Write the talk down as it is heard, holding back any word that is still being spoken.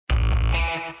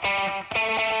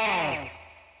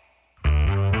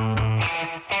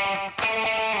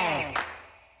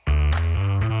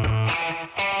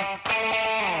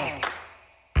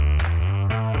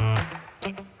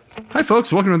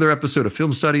folks. Welcome to another episode of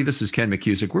Film Study. This is Ken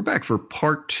McCusick. We're back for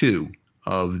part 2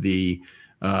 of the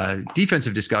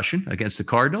defensive discussion against the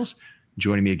Cardinals.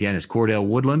 Joining me again is Cordell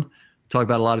Woodland. Talk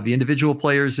about a lot of the individual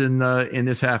players in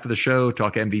this half of the show.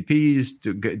 Talk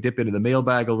MVPs, dip into the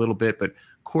mailbag a little bit. But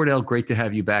Cordell, great to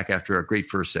have you back after a great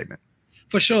first segment.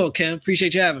 For sure, Ken.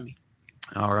 Appreciate you having me.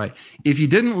 All right. If you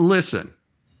didn't listen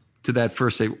to that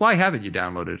first segment, why haven't you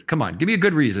downloaded it? Come on, give me a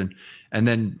good reason, and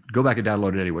then go back and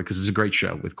download it anyway, because it's a great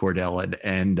show with Cordell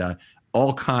and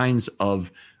all kinds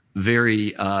of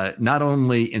very not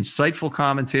only insightful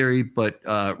commentary, but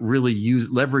really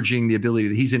leveraging the ability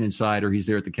that he's an insider. He's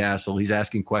there at the castle. He's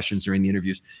asking questions during the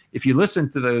interviews. If you listen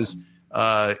to those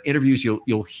interviews,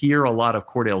 you'll hear a lot of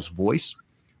Cordell's voice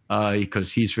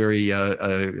because he's very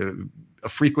a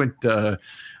frequent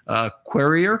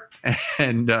querier,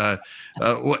 and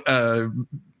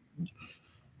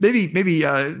maybe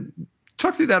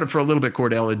talk through that for a little bit,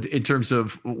 Cordell, in terms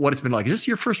of what it's been like. Is this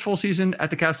your first full season at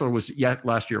the Castle, or was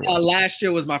last year? Last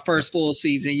year was my first full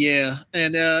season, yeah.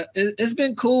 And it's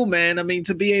been cool, man. I mean,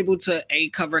 to be able to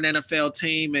cover an NFL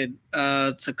team and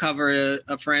to cover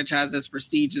a franchise as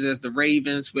prestigious as the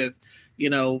Ravens with,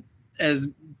 as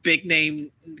big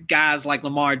name guys like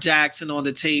Lamar Jackson on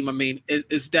the team. I mean,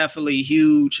 it's definitely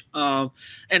huge. And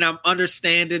I'm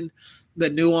understanding the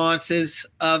nuances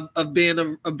of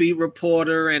being a beat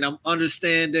reporter, and I'm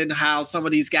understanding how some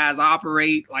of these guys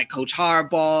operate, like Coach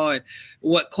Harbaugh, and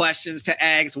what questions to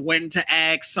ask, when to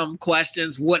ask some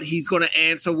questions, what he's going to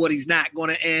answer, what he's not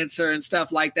going to answer, and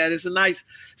stuff like that. It's a nice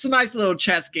little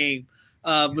chess game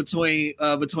between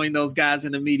those guys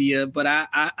in the media, but I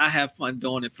have fun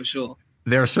doing it for sure.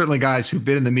 There are certainly guys who've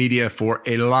been in the media for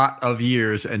a lot of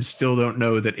years and still don't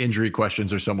know that injury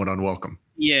questions are somewhat unwelcome.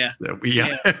 Yeah. We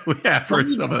have heard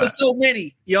some of that. So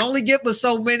many. You only get with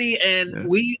so many, and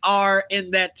we are in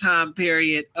that time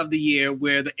period of the year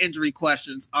where the injury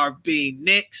questions are being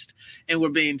nixed and we're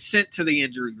being sent to the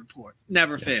injury report.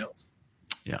 Never fails.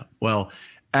 Yeah. Well,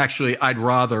 actually, I'd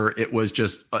rather it was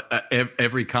just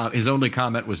his only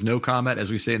comment was no comment,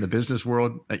 as we say in the business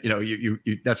world. You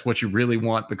that's what you really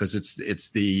want, because it's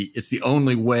the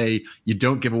only way you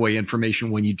don't give away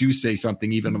information when you do say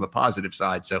something, even on the positive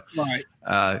side. So, right.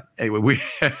 Anyway,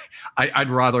 I'd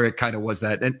rather it kind of was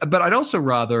that, but I'd also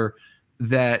rather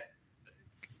that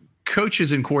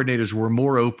coaches and coordinators were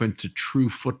more open to true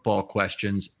football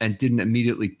questions and didn't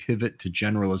immediately pivot to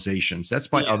generalizations.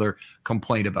 That's my other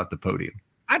complaint about the podium.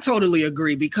 I totally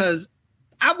agree, because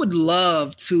I would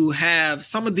love to have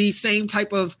some of these same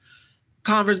type of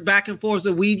converse back and forth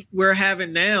that we're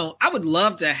having now. I would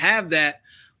love to have that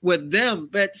with them,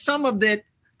 but some of that,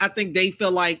 I think they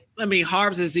feel like,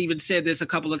 Harbs has even said this a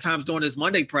couple of times during his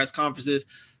Monday press conferences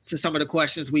to some of the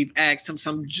questions we've asked him,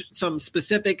 some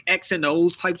specific X and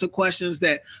O's types of questions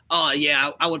that,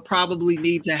 I would probably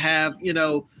need to have,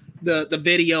 the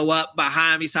video up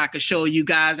behind me so I could show you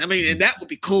guys. And that would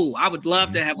be cool. I would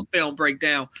love to have a film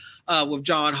breakdown with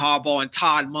John Harbaugh and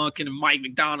Todd Monken and Mike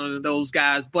McDonald and those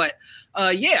guys. But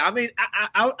I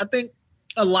think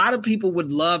a lot of people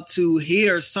would love to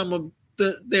hear some of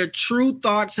their true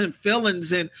thoughts and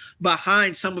feelings and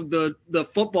behind some of the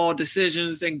football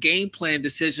decisions and game plan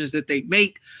decisions that they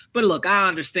make. But look, I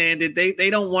understand it. They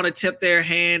don't want to tip their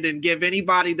hand and give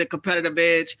anybody the competitive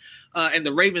edge. And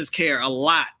the Ravens care a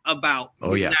lot about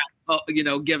not,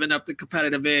 giving up the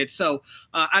competitive edge. So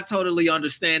I totally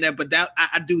understand that. But that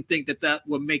I do think that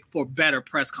would make for better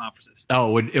press conferences.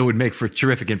 Oh, it would make for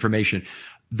terrific information.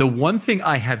 The one thing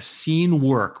I have seen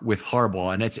work with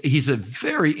Harbaugh, and he's a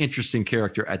very interesting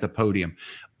character at the podium,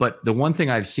 but the one thing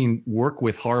I've seen work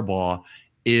with Harbaugh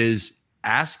is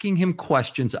asking him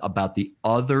questions about the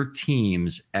other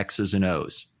team's X's and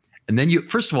O's. And then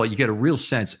first of all, you get a real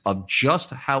sense of just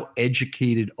how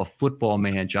educated a football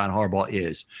man John Harbaugh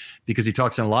is, because he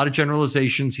talks in a lot of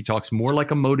generalizations. He talks more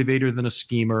like a motivator than a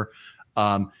schemer.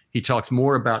 He talks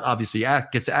more about, obviously,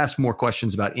 gets asked more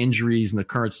questions about injuries and the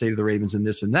current state of the Ravens and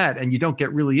this and that. And you don't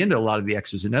get really into a lot of the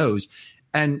X's and O's.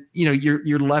 And,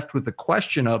 you're left with the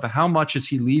question of how much is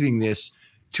he leaving this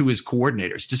to his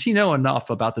coordinators? Does he know enough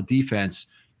about the defense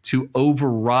to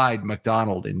override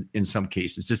McDonald in some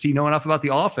cases? Does he know enough about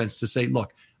the offense to say,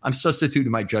 look, I'm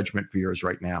substituting my judgment for yours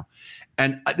right now?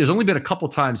 And there's only been a couple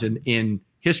times in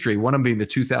history, one of them being the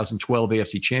 2012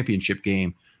 AFC Championship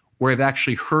game, where I've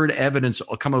actually heard evidence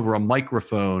come over a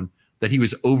microphone that he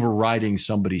was overriding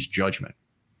somebody's judgment.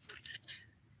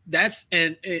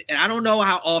 And I don't know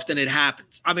how often it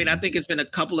happens. I think it's been a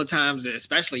couple of times,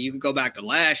 especially you can go back to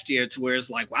last year, to where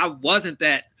it's like, why wasn't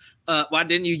that? Why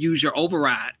didn't you use your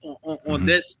override on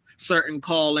this certain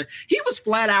call? And he was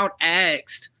flat out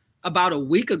asked about a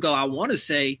week ago, I want to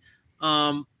say,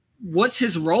 what's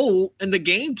his role in the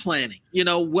game planning? You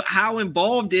know, how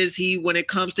involved is he when it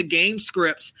comes to game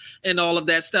scripts and all of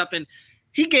that stuff? And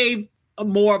he gave a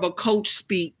more of a coach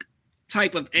speak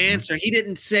type of answer. He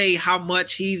didn't say how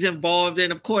much he's involved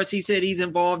in. Of course, he said he's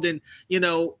involved in, you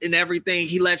know, in everything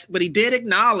but he did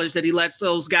acknowledge that he lets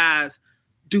those guys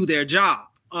do their job.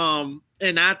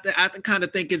 And I kind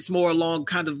of think it's more along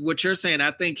kind of what you're saying.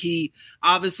 I think he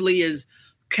obviously is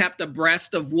kept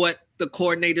abreast of what the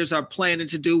coordinators are planning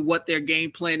to do, what their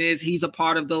game plan is. He's a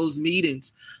part of those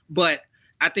meetings, but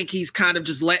I think he's kind of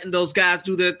just letting those guys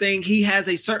do their thing. He has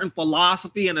a certain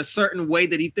philosophy and a certain way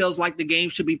that he feels like the game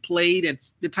should be played and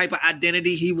the type of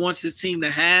identity he wants his team to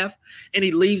have. And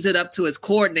he leaves it up to his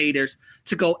coordinators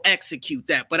to go execute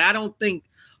that. But I don't think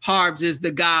Harbs is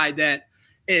the guy that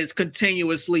is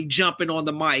continuously jumping on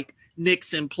the mic,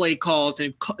 nixing play calls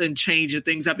and changing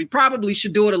things up. He probably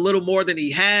should do it a little more than he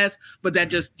has, but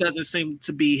that just doesn't seem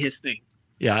to be his thing.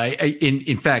 Yeah,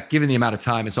 in fact, given the amount of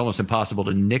time, it's almost impossible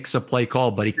to nix a play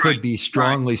call, but he could be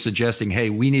strongly suggesting,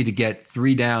 hey, we need to get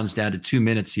 3 downs down to 2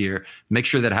 minutes here. Make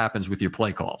sure that happens with your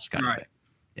play calls kind of thing.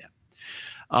 Yeah.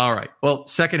 All right. Well,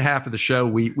 second half of the show,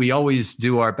 we always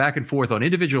do our back and forth on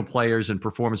individual players and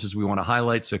performances we want to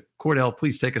highlight. So, Cordell,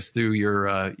 please take us through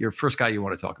your first guy you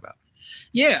want to talk about.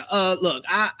 Yeah, look,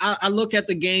 I look at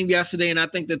the game yesterday, and I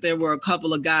think that there were a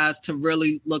couple of guys to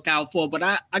really look out for. But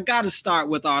I got to start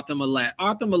with Arthur Maulet.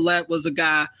 Arthur Maulet was a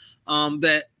guy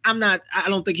that I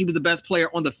don't think he was the best player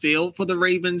on the field for the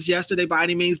Ravens yesterday by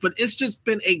any means, but it's just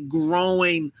been a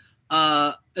growing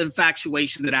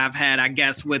infatuation that I've had, I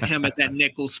guess, with him at that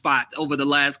nickel spot over the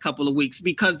last couple of weeks,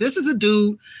 because this is a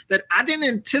dude that I didn't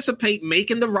anticipate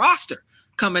making the roster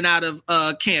coming out of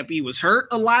camp. He was hurt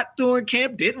a lot during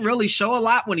camp, didn't really show a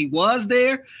lot when he was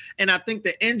there. And I think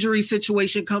the injury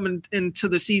situation coming into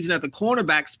the season at the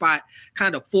cornerback spot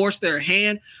kind of forced their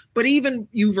hand. But even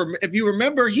if you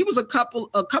remember, he was a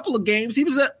couple of games, he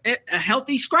was a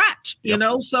healthy scratch, you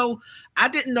know? So I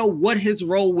didn't know what his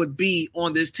role would be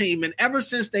on this team. And ever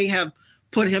since they have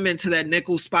put him into that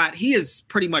nickel spot, he has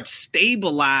pretty much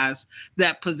stabilized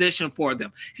that position for them.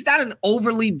 He's not an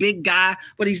overly big guy,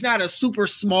 but he's not a super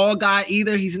small guy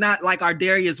either. He's not like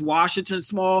Ardarius Washington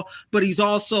small, but he's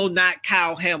also not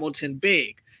Kyle Hamilton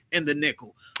big in the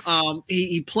nickel.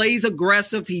 He plays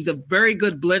aggressive. He's a very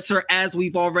good blitzer, as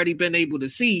we've already been able to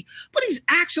see, but he's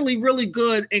actually really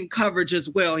good in coverage as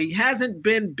well. He hasn't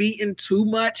been beaten too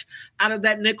much out of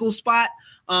that nickel spot.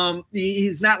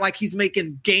 He's not like he's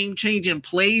making game-changing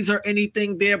plays or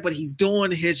anything there, but he's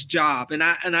doing his job. And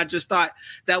I just thought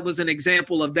that was an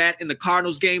example of that in the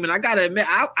Cardinals game. And I got to admit,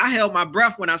 I held my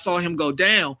breath when I saw him go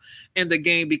down in the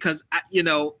game, because,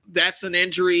 that's an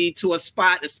injury to a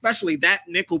spot, especially that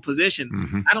nickel position.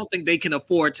 Mm-hmm. I don't think they can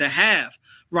afford to have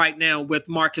right now with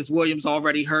Marcus Williams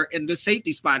already hurt in the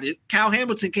safety spot. Kyle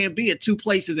Hamilton can't be at 2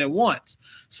 places at once.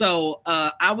 So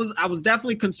I was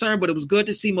definitely concerned, but it was good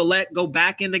to see Maulet go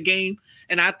back in the game.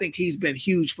 And I think he's been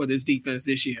huge for this defense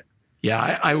this year.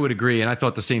 Yeah, I would agree. And I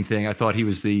thought the same thing. I thought he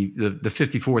was the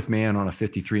 54th man on a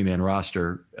 53-man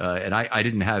roster. And I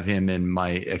didn't have him in my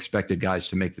expected guys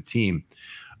to make the team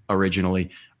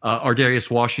originally.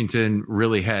 Ardarius Washington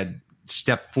really had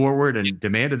stepped forward and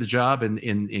demanded the job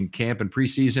in camp and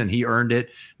preseason. He earned it.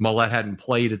 Maulet hadn't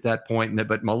played at that point,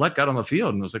 but Maulet got on the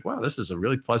field and was like, wow, this is a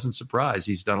really pleasant surprise.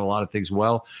 He's done a lot of things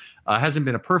well. Hasn't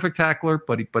been a perfect tackler,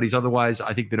 but he's otherwise,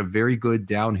 I think, been a very good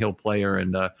downhill player.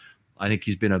 And I think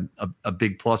he's been a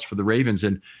big plus for the Ravens.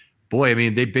 And boy, I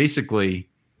mean, they basically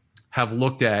have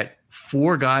looked at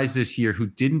 4 guys this year who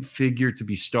didn't figure to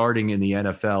be starting in the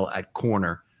NFL at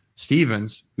corner.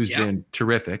 Stevens, who's been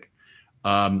terrific.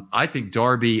 I think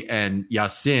Darby and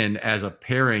Yasin as a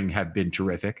pairing have been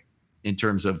terrific in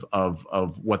terms of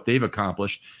what they've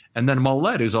accomplished. And then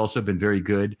Maulet, who's also been very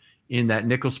good in that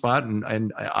nickel spot.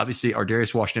 And obviously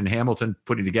Ardarius Washington and Hamilton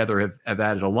putting together have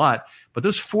added a lot. But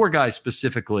those 4 guys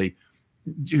specifically,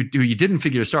 you didn't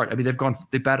figure to start. I mean,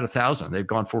 they've batted 1,000. They've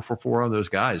gone 4-for-4 on those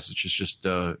guys. It's just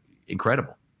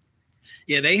incredible.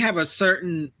 Yeah, they have a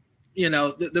certain,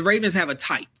 the Ravens have a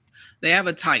type. They have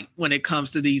a type when it comes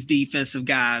to these defensive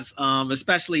guys,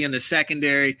 especially in the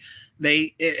secondary.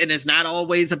 And it's not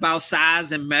always about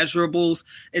size and measurables.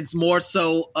 It's more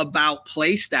so about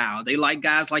play style. They like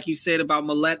guys, like you said about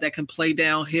Maulet, that can play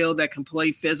downhill, that can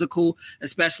play physical,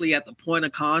 especially at the point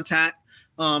of contact.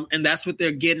 And that's what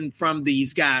they're getting from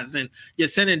these guys. And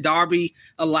Yasin and Darby,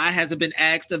 a lot hasn't been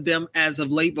asked of them as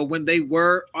of late, but when they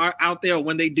are out there, or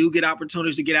when they do get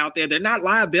opportunities to get out there, they're not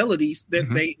liabilities.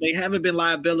 They haven't been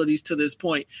liabilities to this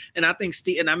point. And I think,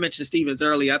 and I mentioned Stevens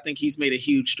earlier, I think he's made a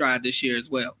huge stride this year as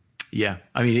well. Yeah.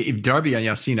 I mean, if Darby and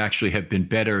Yassin actually have been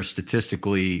better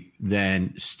statistically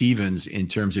than Stevens in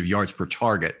terms of yards per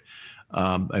target.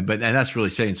 And that's really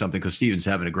saying something because Stevens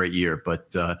having a great year,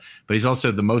 but he's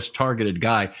also the most targeted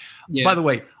guy. Yeah. By the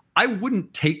way, I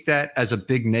wouldn't take that as a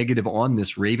big negative on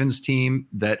this Ravens team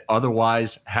that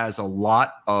otherwise has a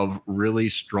lot of really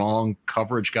strong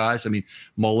coverage guys. I mean,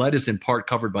 Mollett is in part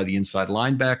covered by the inside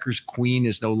linebackers. Queen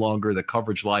is no longer the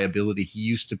coverage liability he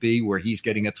used to be, where he's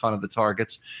getting a ton of the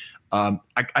targets.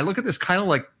 I look at this kind of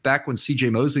like back when CJ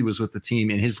Mosley was with the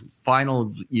team in his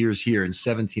final years here in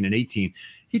 17 and 18.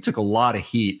 He took a lot of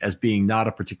heat as being not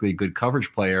a particularly good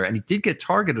coverage player, and he did get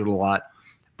targeted a lot.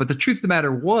 But the truth of the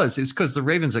matter is because the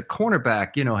Ravens at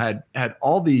cornerback, had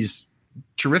all these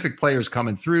terrific players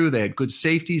coming through. They had good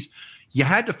safeties. You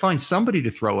had to find somebody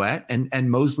to throw at, and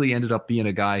Mosley ended up being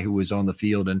a guy who was on the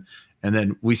field. And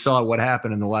then we saw what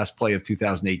happened in the last play of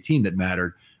 2018 that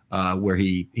mattered, where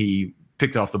he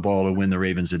picked off the ball to win the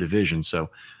Ravens a division. So,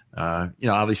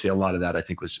 obviously a lot of that I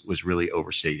think was really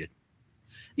overstated.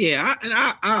 Yeah,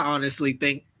 I honestly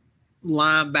think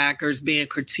linebackers being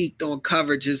critiqued on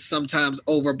coverage is sometimes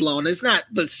overblown. It's not,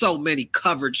 but so many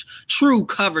true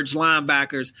coverage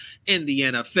linebackers in the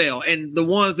NFL, and the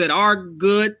ones that are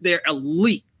good, they're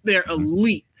elite. They're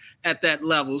elite at that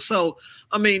level. So,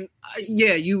 I mean,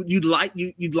 yeah, you'd like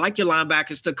your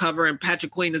linebackers to cover, and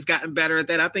Patrick Queen has gotten better at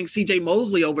that. I think CJ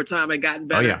Mosley over time had gotten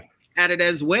better at it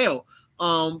as well.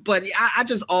 But I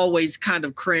just always kind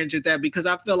of cringe at that because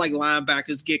I feel like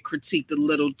linebackers get critiqued a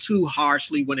little too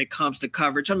harshly when it comes to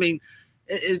coverage. I mean,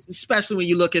 especially when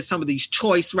you look at some of these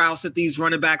choice routes that these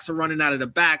running backs are running out of the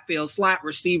backfield. Slot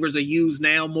receivers are used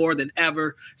now more than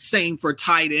ever. Same for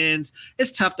tight ends.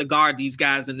 It's tough to guard these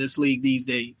guys in this league these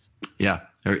days. Yeah,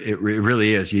 it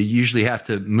really is. You usually have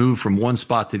to move from one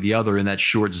spot to the other in that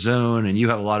short zone, and you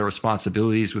have a lot of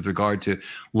responsibilities with regard to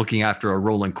looking after a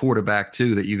rolling quarterback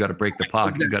too, that you got to break the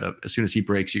pocket. Exactly. You got to, as soon as he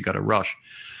breaks, you got to rush.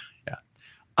 Yeah.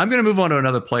 I'm going to move on to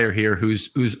another player here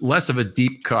who's less of a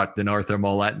deep cut than Arthur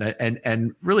Mollett,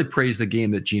 and really praise the game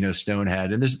that Geno Stone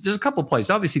had. And there's a couple plays.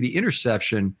 Obviously, the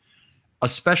interception, a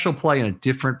special play and a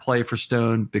different play for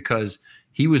Stone because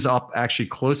he was up actually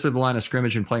close to the line of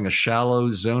scrimmage and playing a shallow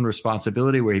zone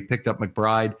responsibility where he picked up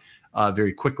McBride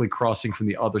very quickly crossing from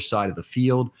the other side of the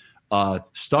field,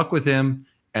 stuck with him,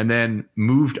 and then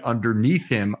moved underneath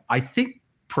him. I think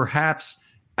perhaps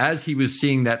as he was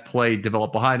seeing that play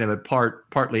develop behind him,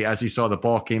 partly as he saw the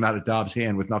ball came out of Dobbs'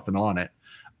 hand with nothing on it,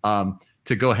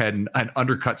 to go ahead and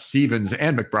undercut Stevens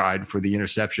and McBride for the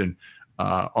interception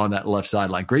on that left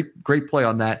sideline. Great play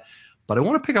on that. But I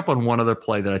want to pick up on one other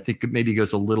play that I think maybe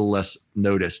goes a little less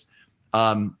noticed.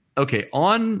 Okay,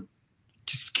 on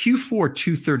just Q4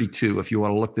 232, if you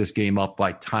want to look this game up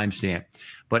by timestamp.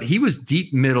 But he was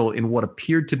deep middle in what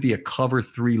appeared to be a cover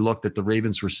 3 look that the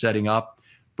Ravens were setting up.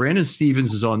 Brandon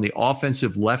Stevens is on the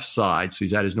offensive left side, so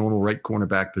he's at his normal right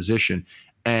cornerback position.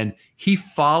 And he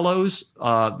follows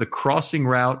the crossing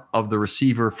route of the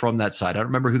receiver from that side. I don't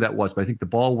remember who that was, but I think the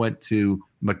ball went to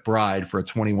McBride for a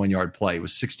 21-yard play. It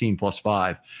was 16 plus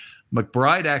 5.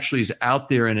 McBride actually is out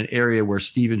there in an area where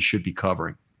Stevens should be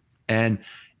covering. And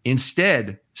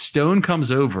instead, Stone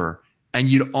comes over, and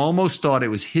you'd almost thought it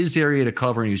was his area to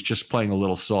cover, and he was just playing a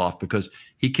little soft because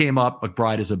he came up.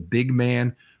 McBride is a big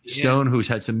man. Stone, who's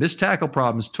had some missed tackle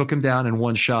problems, took him down in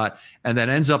one shot, and then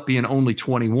ends up being only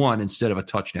 21 instead of a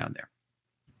touchdown there.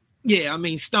 Yeah, I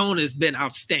mean, Stone has been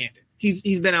outstanding.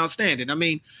 He's been outstanding. I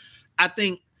mean, I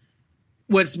think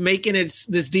what's making this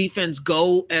defense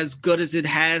go as good as it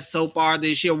has so far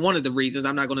this year, one of the reasons,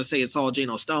 I'm not going to say it's all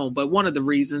Geno Stone, but one of the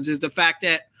reasons is the fact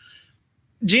that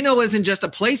Geno isn't just a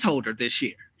placeholder this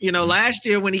year. Last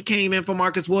year when he came in for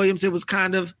Marcus Williams, it was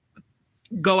kind of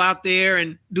go out there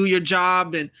and do your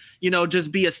job and,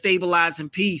 just be a stabilizing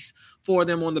piece for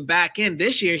them on the back end.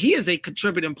 This year, he is a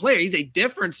contributing player. He's a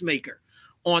difference maker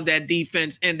on that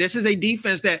defense. And this is a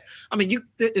defense that,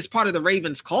 it's part of the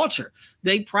Ravens culture.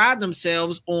 They pride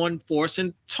themselves on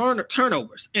forcing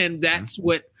turnovers. And that's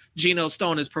what Geno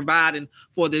Stone is providing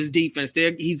for this defense.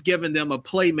 He's giving them a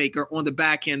playmaker on the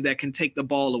back end that can take the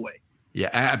ball away.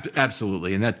 Yeah,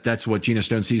 absolutely. And that's what Geno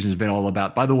Stone's season has been all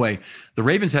about. By the way, the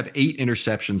Ravens have 8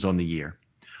 interceptions on the year.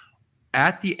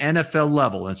 At the NFL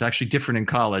level, and it's actually different in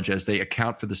college as they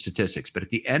account for the statistics, but at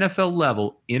the NFL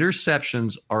level,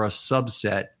 interceptions are a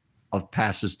subset of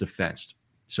passes defensed.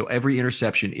 So every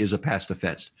interception is a pass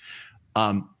defensed.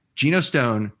 Geno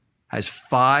Stone has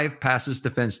 5 passes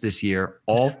defensed this year.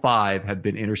 All 5 have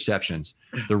been interceptions.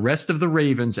 The rest of the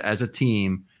Ravens as a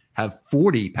team have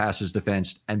 40 passes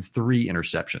defensed and 3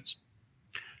 interceptions.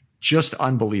 Just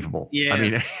unbelievable.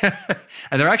 Yeah.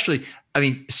 And they're actually,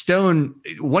 Stone,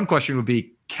 one question would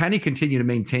be, can he continue to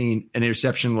maintain an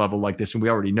interception level like this? And we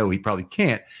already know he probably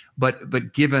can't.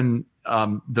 But given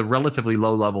the relatively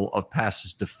low level of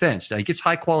passes defense, now he gets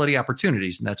high quality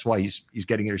opportunities, and that's why he's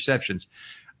getting interceptions.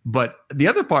 But the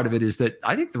other part of it is that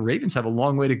I think the Ravens have a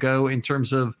long way to go in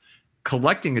terms of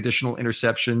collecting additional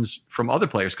interceptions from other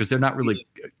players, because they're not really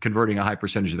converting a high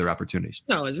percentage of their opportunities.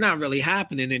 No, it's not really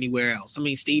happening anywhere else. I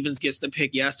mean, Stevens gets the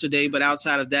pick yesterday, but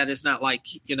outside of that, it's not like,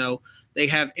 they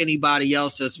have anybody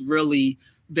else that's really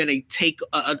been a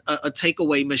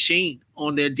takeaway machine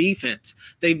on their defense.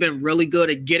 They've been really good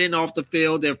at getting off the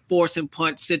field. They're forcing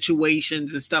punt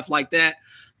situations and stuff like that.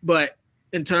 But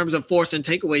in terms of forcing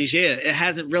takeaways, it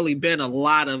hasn't really been a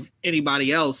lot of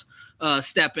anybody else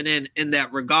stepping in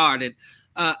that regard. And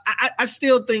I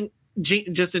still think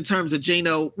just in terms of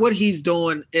Geno, what he's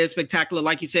doing is spectacular.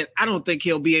 Like you said, I don't think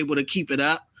he'll be able to keep it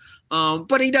up.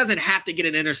 But he doesn't have to get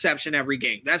an interception every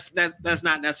game. That's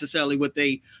not necessarily what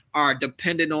they are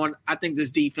dependent on. I think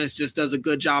this defense just does a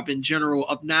good job in general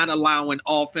of not allowing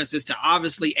offenses to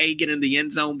obviously get in the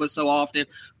end zone, but so often.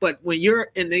 But when you're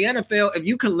in the NFL, if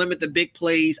you can limit the big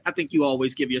plays, I think you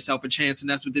always give yourself a chance, and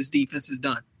that's what this defense has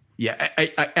done. Yeah,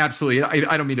 I absolutely.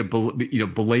 I don't mean to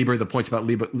belabor the points about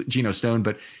Geno Stone,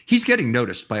 but he's getting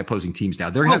noticed by opposing teams now.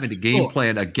 They're having to game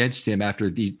plan against him after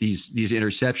these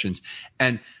interceptions,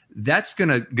 and that's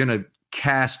gonna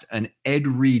cast an Ed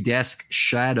Reed-esque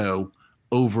shadow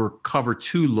over cover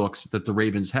 2 looks that the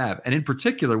Ravens have, and in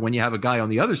particular when you have a guy on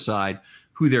the other side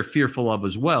who they're fearful of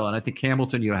as well. And I think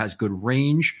Hamilton, has good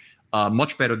range.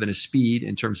 Much better than his speed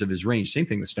in terms of his range. Same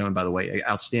thing with Stone, by the way,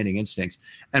 outstanding instincts.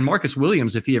 And Marcus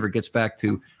Williams, if he ever gets back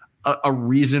to a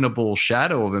reasonable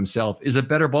shadow of himself, is a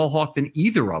better ball hawk than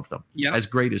either of them, as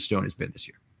great as Stone has been this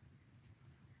year.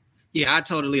 Yeah, I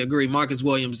totally agree. Marcus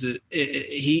Williams,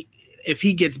 if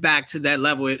he gets back to that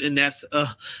level, and that's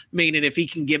meaning if he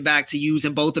can get back to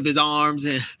using both of his arms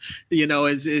and,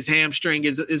 his hamstring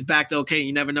is back to okay.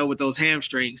 You never know with those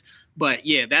hamstrings. But,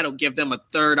 yeah, that'll give them a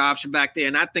third option back there.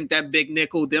 And I think that big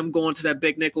nickel, them going to that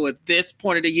big nickel at this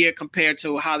point of the year compared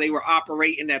to how they were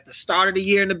operating at the start of the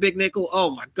year in the big nickel,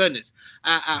 oh, my goodness.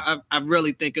 I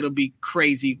really think it'll be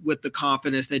crazy with the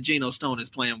confidence that Geno Stone is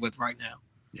playing with right now.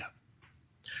 Yeah.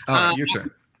 All right, your turn.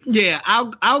 Yeah,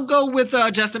 I'll go with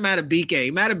Justin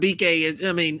Madubuike. Madubuike is,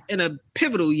 in a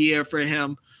pivotal year for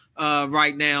him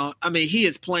right now. He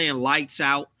is playing lights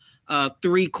out.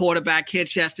 3 quarterback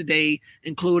hits yesterday,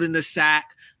 including the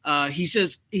sack.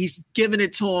 He's giving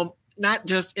it to him, not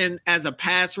just as a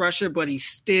pass rusher, but he's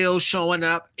still showing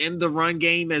up in the run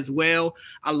game as well.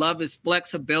 I love his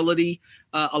flexibility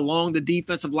along the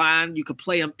defensive line. You could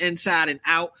play him inside and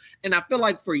out. And I feel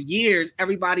like for years,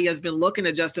 everybody has been looking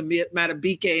at Justin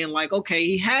Madubuike and like, okay,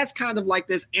 he has kind of like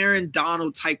this Aaron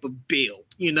Donald type of build.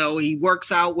 He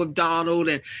works out with Donald,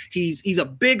 and he's a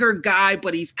bigger guy,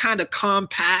 but he's kind of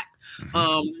compact.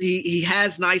 Mm-hmm. He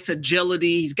has nice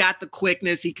agility. He's got the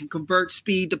quickness. He can convert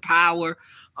speed to power.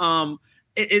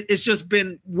 It's just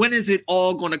been, when is it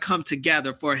all going to come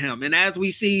together for him? And as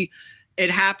we see it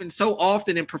happen so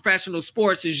often in professional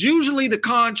sports, is usually the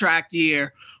contract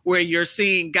year where you're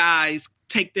seeing guys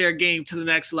take their game to the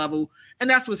next level. And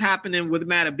that's what's happening with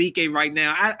Madubuike right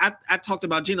now. I talked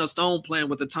about Geno Stone playing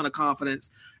with a ton of confidence.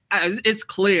 It's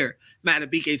clear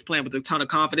Madubuike is playing with a ton of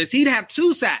confidence. He'd have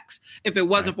 2 sacks if it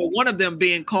wasn't for one of them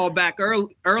being called back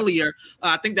earlier.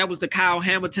 I think that was the Kyle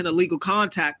Hamilton illegal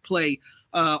contact play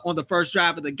on the first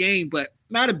drive of the game. But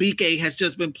Madubuike has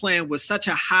just been playing with such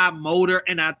a high motor,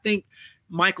 and I think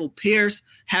Michael Pierce,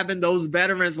 having those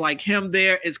veterans like him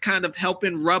there is kind of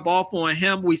helping rub off on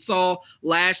him. We saw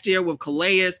last year with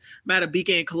Calais,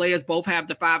 Madubuike and Calais both have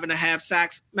the 5.5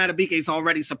 sacks. Madubuike's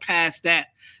already surpassed that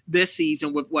this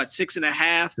season with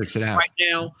 6.5 right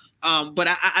now. But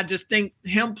I just think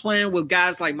him playing with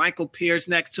guys like Michael Pierce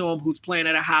next to him, who's playing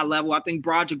at a high level. I think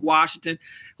Broderick Washington,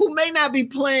 who may not be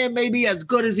playing maybe as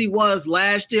good as he was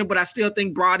last year, but I still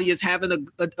think Brody is having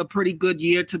a pretty good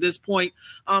year to this point.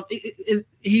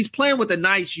 He's playing with a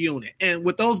nice unit. And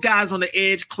with those guys on the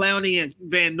edge, Clowney and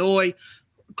Van Noy,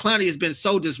 Clowney has been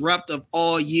so disruptive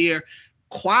all year.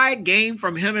 Quiet game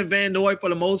from him and Van Noy for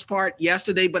the most part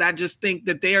yesterday, but I just think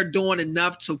that they are doing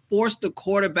enough to force the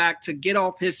quarterback to get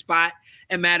off his spot,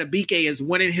 and Madubuike is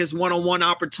winning his one-on-one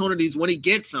opportunities when he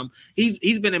gets them.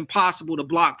 He's been impossible to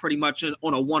block pretty much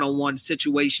on a one-on-one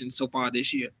situation so far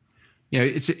this year.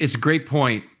 It's a great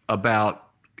point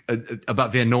about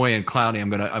Van Noy and Clowney.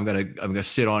 I'm gonna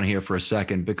sit on here for a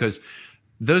second, because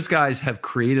those guys have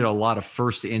created a lot of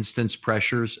first instance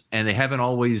pressures, and they haven't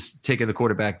always taken the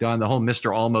quarterback down. The whole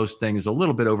Mr. Almost thing is a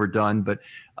little bit overdone, but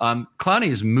Clowney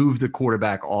has moved the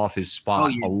quarterback off his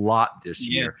spot a lot this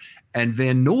year. And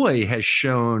Van Noy has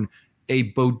shown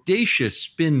a bodacious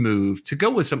spin move to go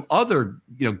with some other,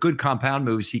 good compound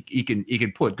moves he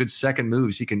can put, good second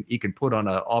moves he can put on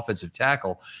an offensive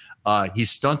tackle.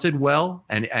 He's stunted well,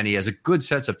 and he has a good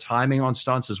sense of timing on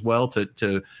stunts as well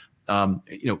to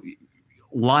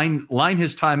line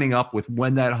his timing up with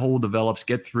when that hole develops,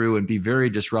 get through, and be very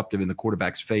disruptive in the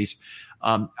quarterback's face.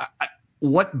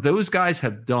 What those guys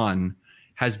have done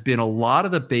has been a lot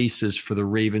of the basis for the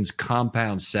Ravens'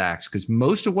 compound sacks, because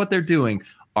most of what they're doing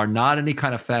are not any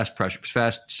kind of fast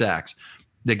sacks.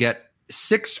 They get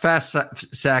 6 fast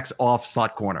sacks off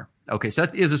slot corner. Okay, so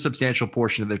that is a substantial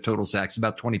portion of their total sacks,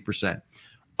 about 20%.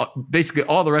 Basically,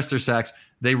 all the rest of their sacks,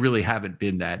 they really haven't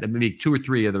been that. Maybe 2 or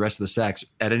 3 of the rest of the sacks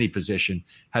at any position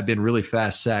have been really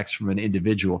fast sacks from an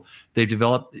individual. They've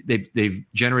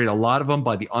generated a lot of them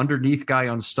by the underneath guy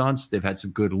on stunts. They've had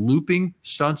some good looping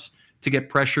stunts to get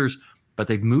pressures, but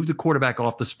they've moved the quarterback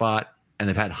off the spot, and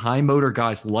they've had high motor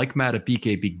guys like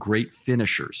Madubuike be great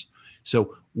finishers.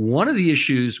 So one of the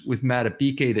issues with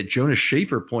Madubuike that Jonas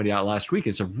Schaefer pointed out last week,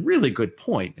 it's a really good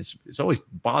point. It's always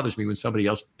bothers me when somebody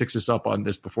else picks us up on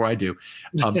this before I do.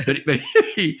 But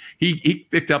he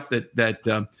picked up that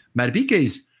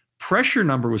Madubuike's pressure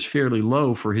number was fairly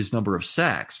low for his number of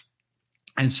sacks.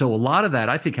 And so a lot of that,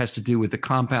 I think, has to do with the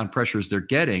compound pressures they're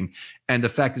getting and the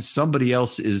fact that somebody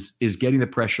else is getting the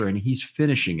pressure and he's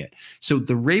finishing it. So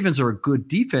the Ravens are a good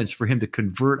defense for him to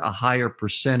convert a higher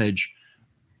percentage.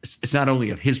 It's not only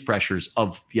of his pressures,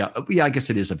 I guess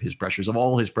it is of his pressures, of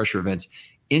all his pressure events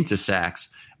into sacks,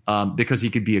 because he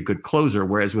could be a good closer.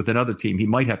 Whereas with another team, he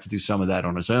might have to do some of that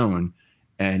on his own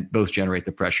and both generate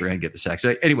the pressure and get the sacks.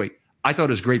 So anyway, I thought it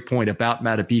was a great point about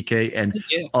Madubuike and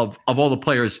of all the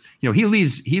players. He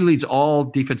leads all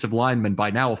defensive linemen by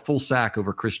now a full sack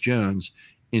over Chris Jones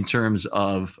in terms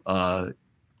of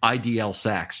IDL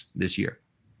sacks this year.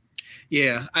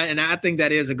 Yeah, and I think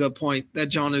that is a good point that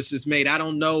Jonas has made. I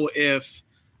don't know if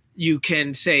you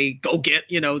can say, go get,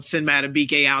 send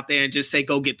Madubuike out there and just say,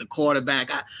 go get the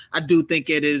quarterback. I do think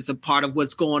it is a part of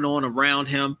what's going on around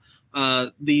him.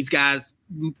 These guys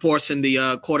forcing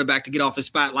the quarterback to get off his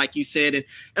spot, like you said. And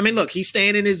I mean, look, he's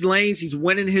staying in his lanes. He's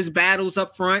winning his battles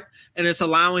up front, and it's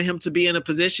allowing him to be in a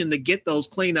position to get those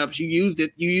cleanups. You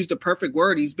used a perfect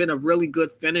word. He's been a really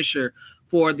good finisher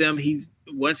for them.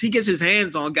 Once he gets his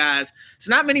hands on guys, it's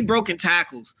not many broken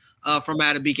tackles from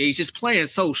Madubuike. He's just playing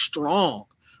so strong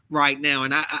right now.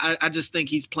 And I just think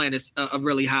he's playing at a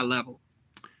really high level.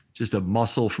 Just a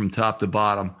muscle from top to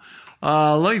bottom.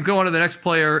 Let me go on to the next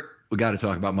player. We got to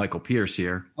talk about Michael Pierce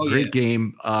here. Great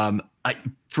game.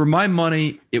 For my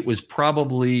money, it was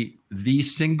probably the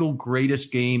single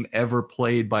greatest game ever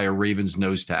played by a Ravens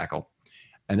nose tackle.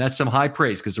 And that's some high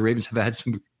praise because the Ravens have had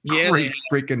some great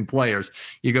freaking players.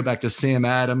 You go back to Sam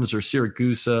Adams or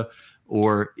Siragusa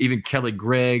or even Kelly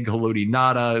Gregg, Haloti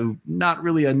Ngata, who not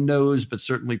really a nose, but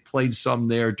certainly played some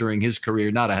there during his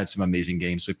career. Ngata had some amazing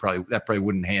games, so that probably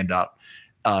wouldn't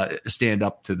stand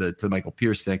up to the Michael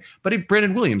Pierce thing. But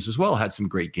Brandon Williams as well had some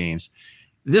great games.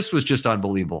 This was just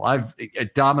unbelievable. A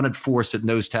dominant force at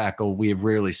nose tackle we have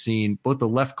rarely seen. Both the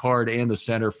left guard and the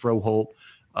center, Froholt,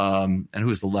 and who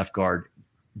was the left guard?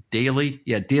 Daly.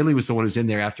 Yeah, Daly was the one who was in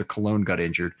there after Cologne got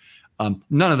injured.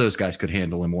 None of those guys could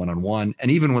handle him one-on-one. And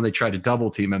even when they tried to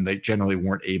double team him, they generally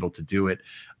weren't able to do it.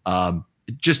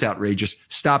 Just outrageous.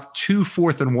 Stopped 2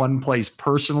 4th-and-1 plays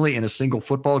personally in a single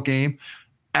football game.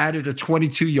 Added a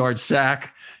 22-yard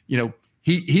sack.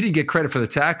 He didn't get credit for the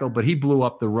tackle, but he blew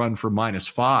up the run for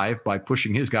 -5 by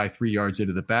pushing his guy 3 yards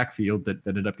into the backfield that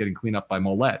ended up getting cleaned up by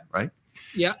Mollett, right?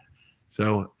 Yeah.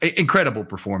 So incredible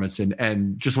performance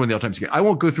and just one of the all-time games. I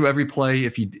won't go through every play.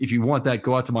 If you want that,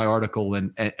 go out to my article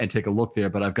and take a look there.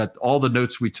 But I've got all the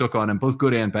notes we took on him, both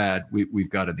good and bad. We've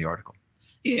got in the article.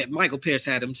 Yeah, Michael Pierce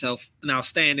had himself an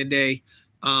outstanding day.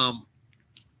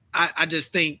 I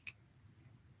just think,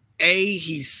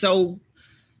 he's so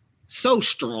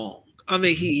strong. I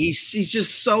mean, he's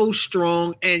just so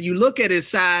strong. And you look at his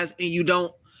size and you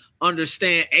don't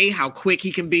understand how quick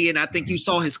he can be. And I think you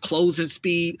saw his closing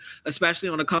speed, especially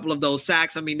on a couple of those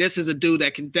sacks. I mean, this is a dude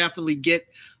that can definitely get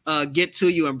to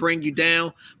you and bring you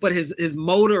down, but his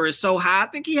motor is so high. I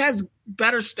think he has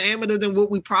better stamina than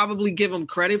what we probably give him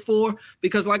credit for,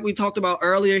 because like we talked about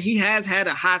earlier, he has had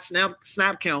a high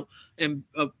snap count in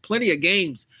plenty of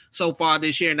games so far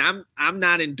this year. And I'm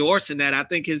not endorsing that. I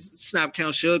think his snap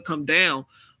count should come down.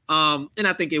 And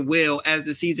I think it will as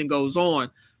the season goes on.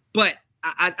 But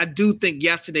I do think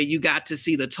yesterday you got to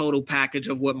see the total package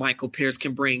of what Michael Pierce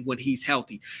can bring when he's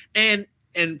healthy. And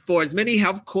for as many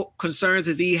health concerns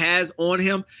as he has on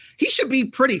him, he should be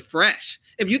pretty fresh.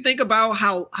 If you think about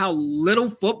how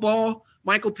little football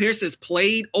Michael Pierce has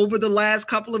played over the last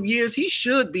couple of years, he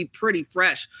should be pretty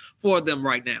fresh for them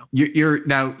right now.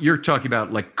 You're talking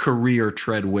about like career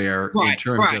tread wear in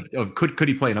terms of could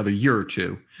he play another year or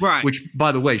two? Right. Which,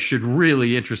 by the way, should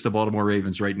really interest the Baltimore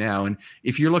Ravens right now. And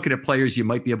if you're looking at players you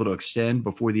might be able to extend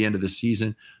before the end of the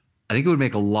season, I think it would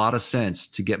make a lot of sense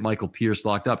to get Michael Pierce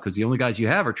locked up because the only guys you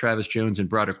have are Travis Jones and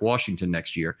Broderick Washington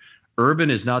next year. Urban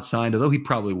is not signed, although he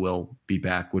probably will be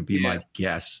back, would be my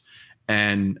guess.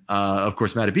 And, of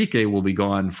course, Madubuike will be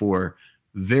gone for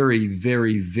very,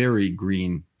 very, very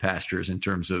green pastures in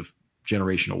terms of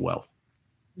generational wealth.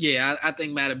 Yeah, I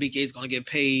think Madubuike is going to get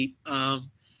paid.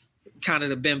 Kind of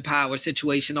the Ben Power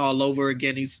situation all over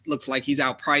again. He looks like he's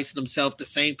outpricing himself. The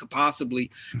same could possibly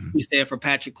be said for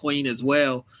Patrick Queen as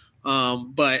well.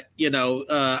 But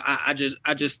I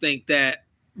just think that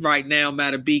right now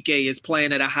Madubuike is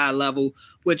playing at a high level,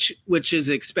 which is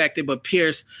expected. But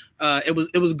Pierce,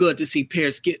 it was good to see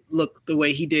Pierce look the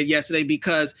way he did yesterday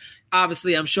because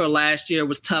obviously I'm sure last year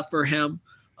was tough for him.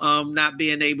 Not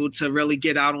being able to really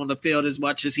get out on the field as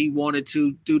much as he wanted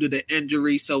to due to the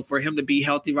injury. So for him to be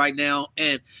healthy right now,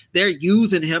 and they're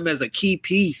using him as a key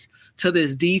piece to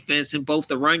this defense in both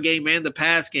the run game and the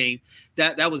pass game,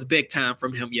 that was big time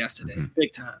from him yesterday.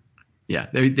 Big time. Yeah,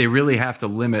 they really have to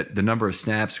limit the number of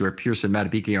snaps where Pierce and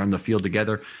Madubuike are on the field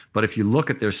together. But if you look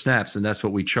at their snaps, and that's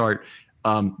what we chart,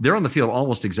 they're on the field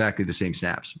almost exactly the same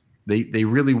snaps. They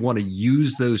really want to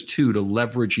use those two to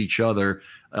leverage each other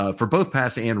for both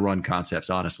pass and run concepts,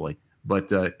 honestly.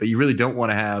 But you really don't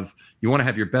want to have – you want to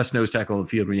have your best nose tackle on the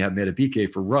field when you have Madubuike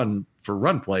for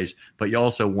run plays, but you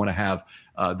also want to have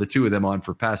the two of them on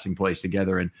for passing plays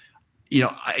together. And,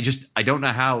 I don't know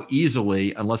how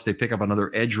easily, unless they pick up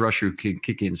another edge rusher who can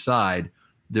kick inside,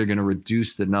 they're going to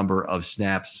reduce the number of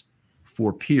snaps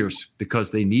for Pierce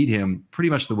because they need him pretty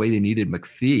much the way they needed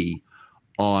McPhee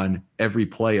on every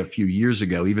play a few years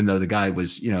ago, even though the guy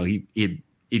was, he'd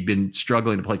been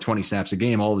struggling to play 20 snaps a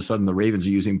game. All of a sudden the Ravens are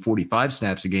using 45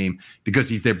 snaps a game because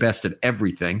he's their best at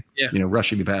everything,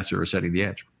 rushing the passer or setting the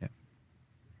edge. Yeah.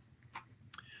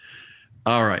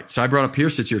 All right. So I brought up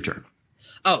Pierce. It's your turn.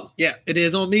 Oh yeah, it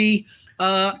is on me.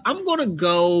 I'm going to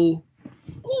go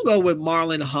with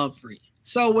Marlon Humphrey.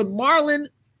 So with Marlon,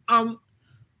 I'm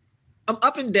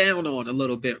up and down on a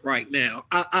little bit right now.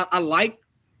 I like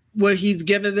what he's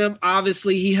given them.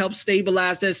 Obviously, he helps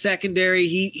stabilize that secondary.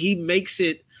 He makes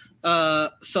it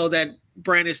so that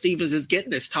Brandon Stephens is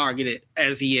getting as targeted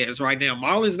as he is right now.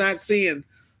 Marlon's not seeing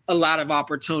a lot of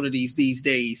opportunities these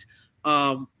days.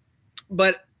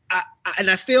 But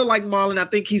I still like Marlon. I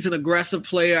think he's an aggressive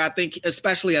player. I think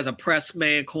especially as a press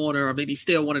man corner, I mean, he's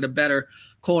still one of the better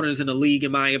corners in the league,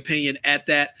 in my opinion, at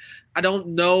that. I don't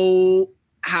know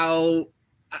how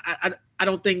I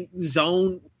don't think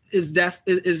zone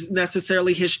is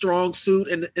necessarily his strong suit,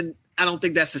 and I don't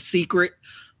think that's a secret.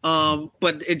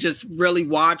 But it just really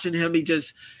watching him, he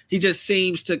just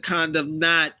seems to kind of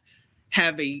not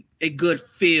have a good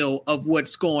feel of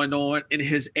what's going on in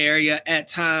his area at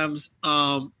times.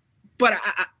 But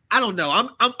I don't know.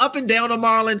 I'm up and down on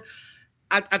Marlon.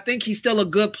 I think he's still a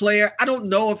good player. I don't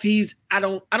know if I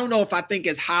don't know if I think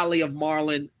as highly of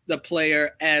Marlon the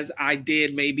player as I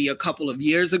did maybe a couple of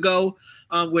years ago,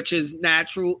 which is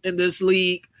natural in this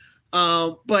league.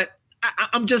 But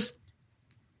I'm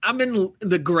in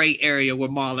the gray area with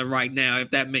Marlon right now,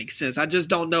 if that makes sense. I just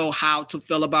don't know how to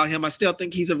feel about him. I still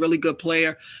think he's a really good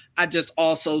player. I just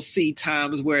also see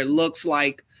times where it looks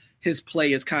like his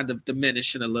play is kind of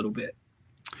diminishing a little bit.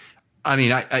 I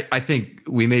mean, I think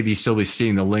we may still be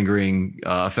seeing the lingering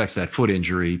effects of that foot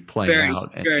injury playing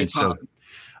out. Very possible. So,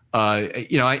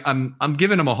 I'm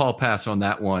giving him a hall pass on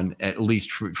that one, at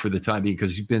least for the time being,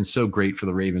 because he's been so great for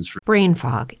the Ravens. Brain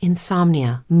fog,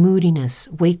 insomnia, moodiness,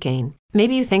 weight gain.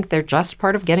 Maybe you think they're just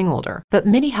part of getting older, but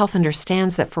MIDI Health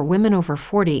understands that for women over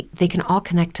 40, they can all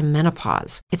connect to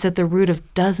menopause. It's at the root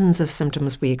of dozens of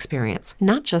symptoms we experience,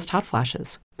 not just hot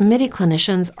flashes. MIDI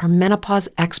clinicians are menopause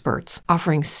experts,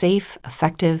 offering safe,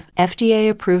 effective,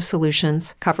 FDA-approved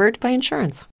solutions covered by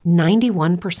insurance.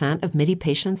 91% of MIDI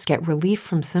patients get relief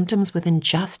from symptoms within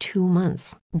just 2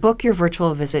 months. Book your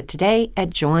virtual visit today at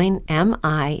joinmidi.com.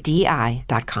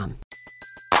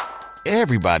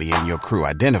 Everybody in your crew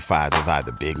identifies as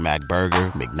either Big Mac Burger,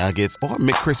 McNuggets, or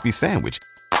McCrispy Sandwich.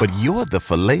 But you're the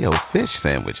Filet-O-Fish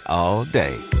Sandwich all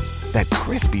day. That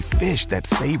crispy fish, that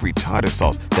savory tartar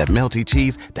sauce, that melty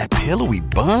cheese, that pillowy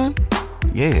bun.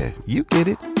 Yeah, you get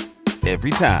it.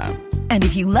 Every time. And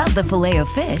if you love the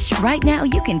Filet-O-Fish, right now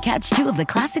you can catch 2 of the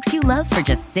classics you love for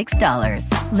just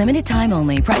 $6. Limited time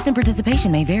only. Price and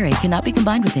participation may vary. Cannot be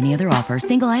combined with any other offer.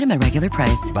 Single item at regular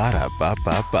price.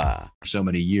 Ba-da-ba-ba-ba. For so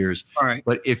many years. All right.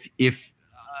 But if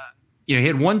he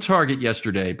had one target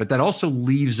yesterday, but that also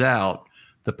leaves out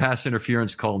the pass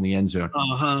interference call in the end zone.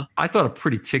 I thought a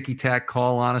pretty ticky-tack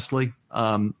call, honestly,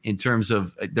 in terms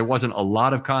of there wasn't a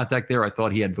lot of contact there. I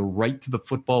thought he had the right to the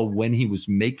football when he was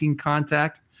making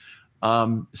contact.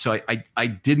 So I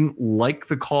didn't like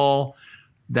the call.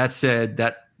 That said,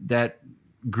 that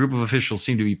group of officials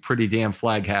seemed to be pretty damn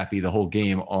flag happy the whole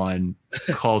game on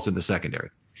calls in the secondary.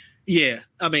 Yeah,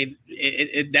 I mean,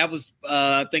 that was,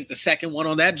 I think, the second one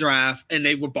on that drive, and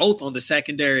they were both on the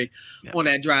secondary on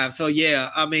that drive. So, yeah,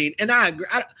 I mean, and I agree.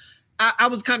 I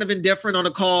was kind of indifferent on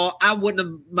the call. I wouldn't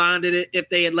have minded it if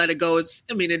they had let it go. It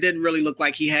didn't really look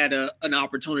like he had an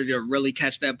opportunity to really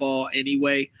catch that ball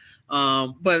anyway.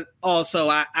 But also,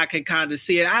 I can kind of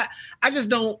see it. I just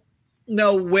don't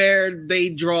know where they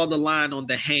draw the line on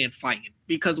the hand fighting,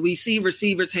 because we see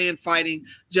receivers hand fighting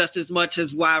just as much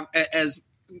as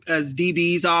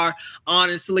DBs are,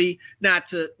 honestly, not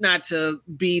to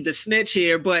be the snitch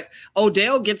here, but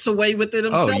Odell gets away with it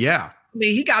himself. Oh, yeah. I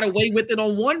mean, he got away with it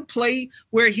on one play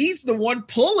where he's the one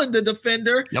pulling the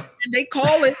defender, and they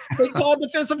call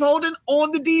defensive holding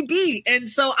on the DB. And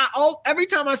so every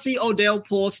time I see Odell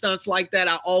pull stunts like that,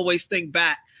 I always think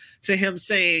back to him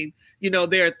saying,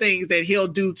 there are things that he'll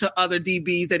do to other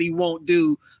DBs that he won't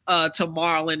do to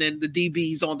Marlon and the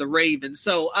DBs on the Ravens.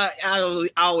 So I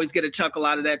always get a chuckle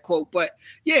out of that quote. But,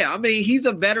 yeah, I mean, he's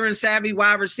a veteran-savvy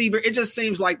wide receiver. It just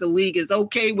seems like the league is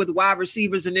okay with wide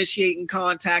receivers initiating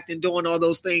contact and doing all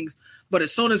those things. But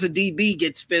as soon as a DB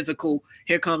gets physical,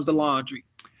 here comes the laundry.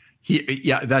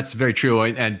 Yeah, that's very true.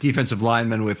 And defensive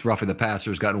linemen with roughing the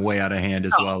passer has gotten way out of hand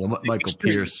as well. Michael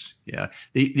Pierce. Yeah.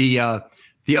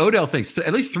 The Odell thing,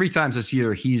 at least 3 times this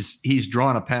year, he's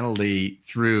drawn a penalty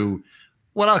through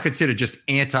what I'll consider just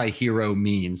anti-hero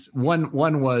means. One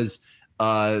was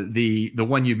the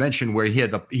one you mentioned where he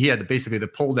had basically the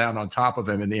pull down on top of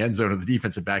him in the end zone of the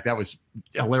defensive back. That was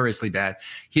hilariously bad.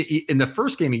 He in the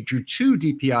first game, he drew 2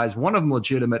 DPIs, one of them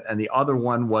legitimate, and the other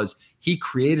one was he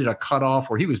created a cutoff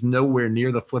where he was nowhere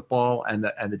near the football, and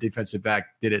the defensive back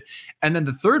did it. And then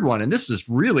the third one, and this is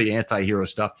really anti-hero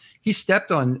stuff, he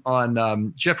stepped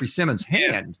on Jeffrey Simmons'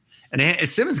 hand, and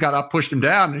Simmons got up, pushed him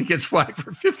down, and he gets flagged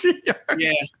for 50 yards.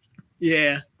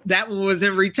 Yeah. That one was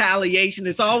in retaliation.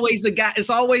 It's always the guy.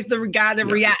 It's always the guy that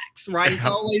reacts, right? It's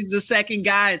always the second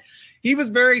guy. He was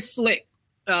very slick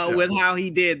with how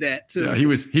he did that too. Yeah, he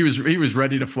was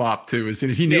ready to flop too as soon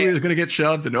as he knew he was going to get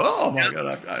shoved. And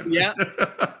God!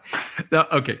 Now,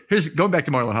 okay, going back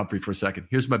to Marlon Humphrey for a second.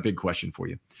 Here's my big question for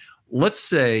you. Let's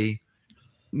say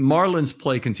Marlon's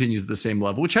play continues at the same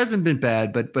level, which hasn't been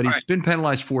bad, but he's been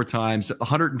penalized 4 times,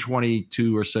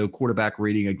 122 or so quarterback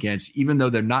rating against, even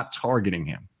though they're not targeting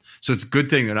him. So it's a good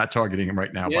thing they're not targeting him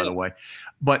right now, by the way.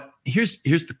 But here's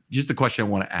the question I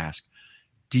want to ask.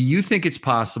 Do you think it's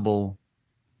possible,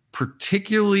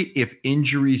 particularly if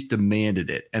injuries demanded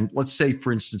it, and let's say,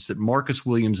 for instance, that Marcus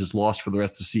Williams is lost for the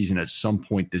rest of the season at some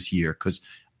point this year, because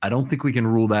I don't think we can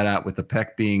rule that out with the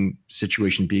pec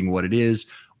situation being what it is,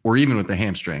 or even with the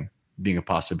hamstring being a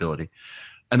possibility.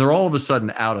 And they're all of a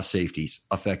sudden out of safeties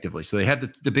effectively. So they have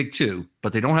the big 2,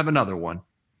 but they don't have another one.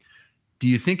 Do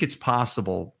you think it's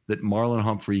possible that Marlon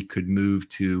Humphrey could move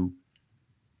to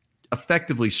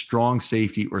effectively strong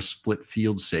safety or split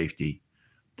field safety,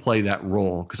 play that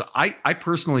role? Because I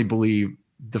personally believe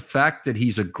the fact that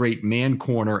he's a great man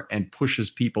corner and pushes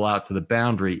people out to the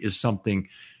boundary is something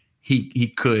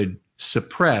he could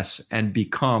suppress and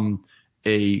become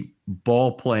a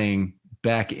ball playing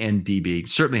back end DB.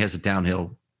 Certainly has a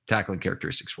downhill tackling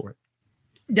characteristics for it.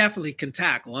 Definitely can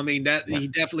tackle. I mean, he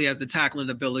definitely has the tackling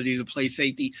ability to play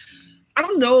safety. I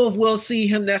don't know if we'll see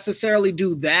him necessarily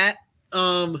do that.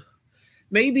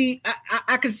 Maybe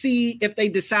I could see if they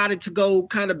decided to go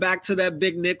kind of back to that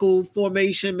big nickel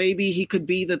formation, maybe he could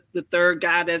be the third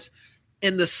guy that's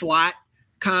in the slot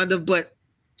kind of, but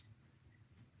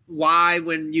why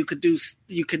when you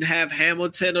can have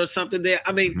Hamilton or something there?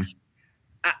 I mean,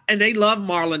 and they love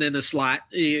Marlon in the slot.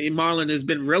 Marlon has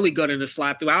been really good in the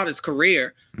slot throughout his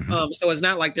career. So it's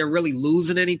not like they're really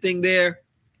losing anything there.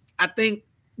 I think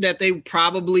that they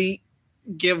probably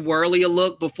give Worley a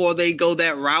look before they go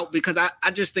that route, because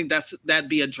I just think that'd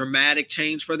be a dramatic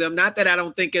change for them. Not that I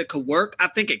don't think it could work. I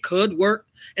think it could work.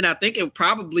 And I think it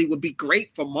probably would be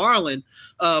great for Marlon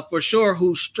for sure,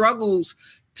 who struggles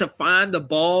to find the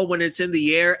ball when it's in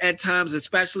the air at times,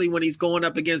 especially when he's going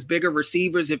up against bigger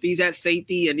receivers. If he's at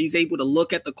safety and he's able to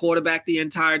look at the quarterback the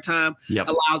entire time,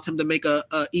 allows him to make a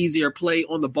easier play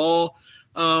on the ball.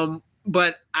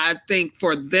 But I think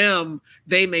for them,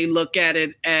 they may look at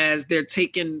it as they're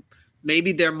taking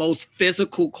maybe their most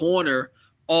physical corner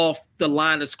off the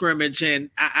line of scrimmage, and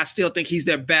I still think he's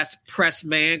their best press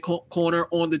man corner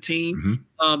on the team.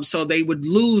 Mm-hmm. So they would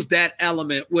lose that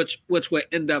element, which would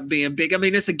end up being big. I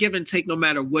mean, it's a give and take no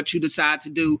matter what you decide to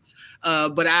do.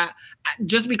 But I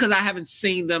just because I haven't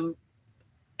seen them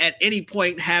at any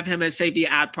point have him as safety,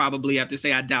 I'd probably have to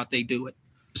say I doubt they do it.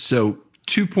 So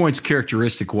 2 points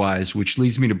characteristic wise, which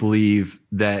leads me to believe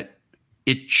that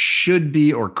it should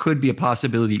be or could be a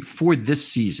possibility for this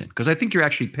season, because I think you're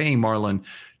actually paying Marlon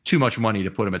too much money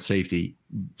to put him at safety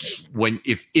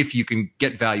if you can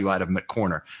get value out of him at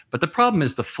corner. But the problem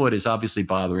is the foot is obviously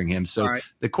bothering him. So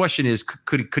The question is,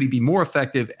 could he be more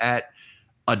effective at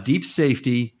a deep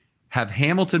safety, have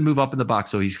Hamilton move up in the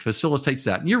box so he facilitates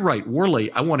that? And you're right,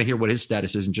 Worley, I want to hear what his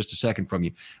status is in just a second from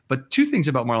you. But two things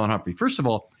about Marlon Humphrey. First of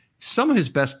all, some of his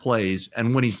best plays,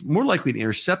 and when he's more likely to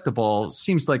intercept the ball,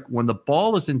 seems like when the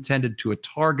ball is intended to a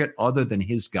target other than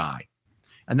his guy.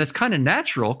 And that's kind of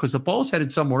natural because the ball is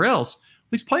headed somewhere else.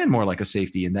 He's playing more like a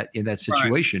safety in that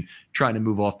situation, trying to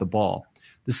move off the ball.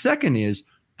 The second is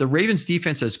the Ravens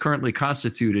defense as currently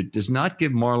constituted does not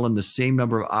give Marlon the same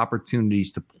number of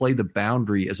opportunities to play the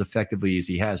boundary as effectively as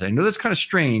he has. I know that's kind of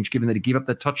strange given that he gave up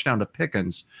that touchdown to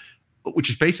Pickens, which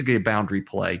is basically a boundary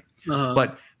play.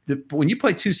 But when you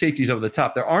play two safeties over the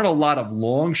top, there aren't a lot of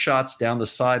long shots down the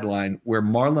sideline where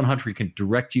Marlon Humphrey can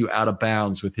direct you out of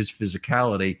bounds with his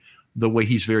physicality the way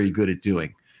he's very good at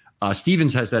doing.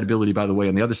 Stevens has that ability, by the way,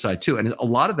 on the other side too. And a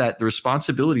lot of that, the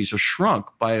responsibilities are shrunk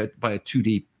by a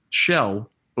 2D shell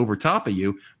over top of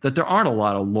you, that there aren't a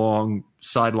lot of long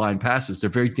sideline passes. They're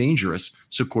very dangerous,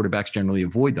 so quarterbacks generally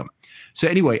avoid them. So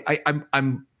anyway,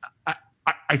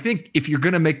 I think if you're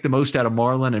going to make the most out of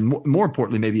Marlon, and more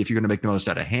importantly, maybe if you're going to make the most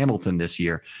out of Hamilton this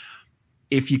year,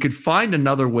 if you could find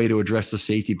another way to address the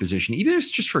safety position, even if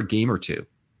it's just for a game or two,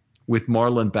 with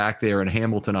Marlon back there and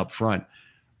Hamilton up front,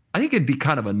 I think it'd be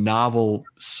kind of a novel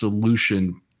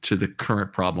solution to the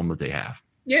current problem that they have.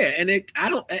 Yeah,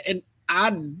 and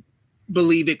I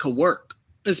believe it could work,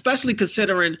 especially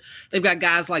considering they've got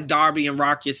guys like Darby and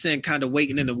Rock Ya-Sin kind of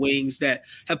waiting in the wings that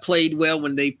have played well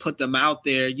when they put them out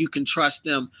there. You can trust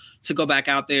them to go back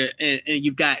out there, and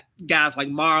you've got guys like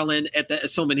Marlon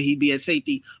assuming he'd be at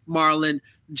safety, Marlon,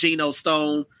 Geno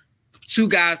Stone, two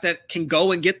guys that can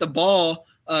go and get the ball,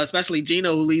 especially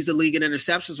Geno, who leads the league in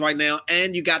interceptions right now.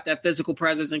 And you got that physical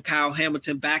presence in Kyle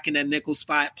Hamilton back in that nickel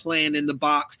spot, playing in the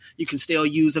box. You can still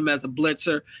use him as a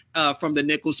blitzer from the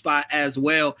nickel spot as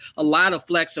well. A lot of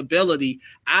flexibility.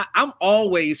 I'm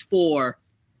always for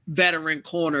veteran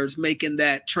corners making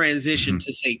that transition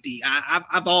to safety.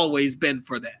 I've always been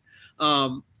for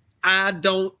that.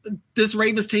 This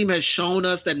Ravens team has shown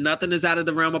us that nothing is out of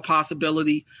the realm of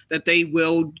possibility, that they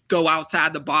will go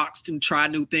outside the box and try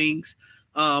new things.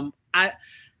 I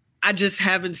just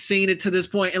haven't seen it to this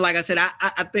point. And like I said,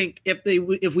 I think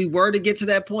if we were to get to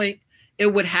that point,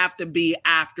 it would have to be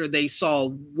after they saw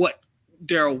what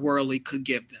Daryl Worley could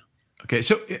give them. Okay.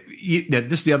 So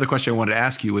this is the other question I wanted to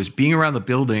ask you is, being around the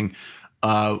building,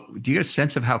 do you get a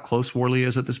sense of how close Worley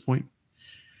is at this point?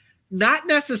 Not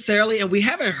necessarily. And we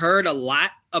haven't heard a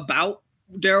lot about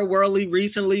Daryl Worley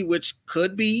recently, which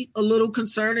could be a little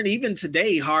concerning. Even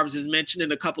today, Harbs is mentioning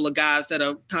a couple of guys that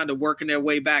are kind of working their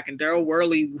way back, and Daryl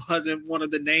Worley wasn't one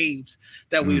of the names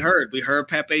that we heard. We heard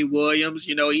Pepe Williams,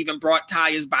 even brought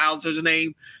Tyus Bowser's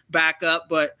name back up,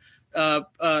 but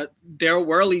Daryl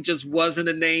Worley just wasn't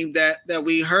a name that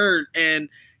we heard. And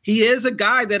he is a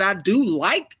guy that I do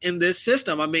like in this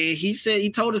system. I mean, he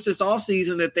told us this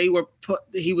offseason that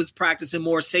he was practicing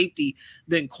more safety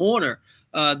than corner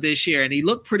this year, and he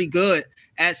looked pretty good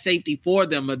at safety for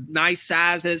them. A nice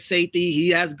size at safety. He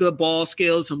has good ball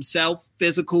skills himself,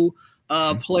 physical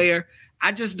player.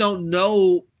 I just don't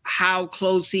know how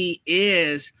close he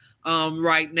is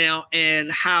right now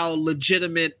and how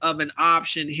legitimate of an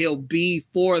option he'll be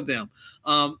for them.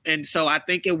 And so I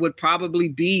think it would probably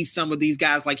be some of these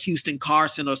guys like Houston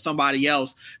Carson or somebody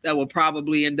else that will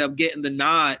probably end up getting the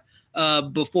nod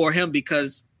before him,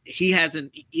 because he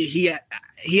hasn't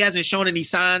shown any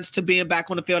signs to being back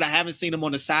on the field. I haven't seen him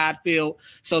on the side field.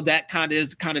 So that is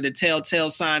the telltale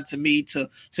sign to me to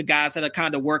guys that are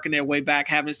kind of working their way back.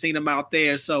 Haven't seen him out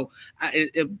there. So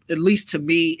at least to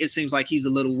me, it seems like he's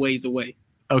a little ways away.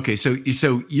 Okay. So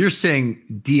you're saying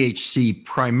DHC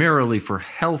primarily for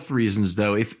health reasons,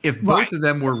 though. If both of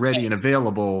them were ready and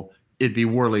available, it'd be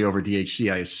Worley over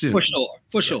DHC, I assume.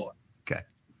 For sure. Okay.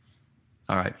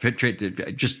 All right.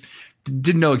 Just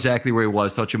didn't know exactly where he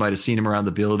was. Thought you might have seen him around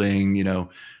the building,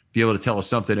 be able to tell us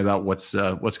something about what's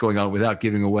going on without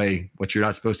giving away what you're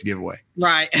not supposed to give away.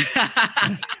 Right.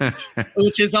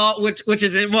 which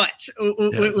isn't much,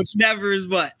 which never is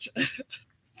much.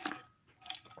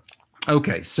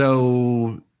 Okay,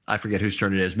 so I forget whose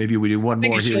turn it is. Maybe we do one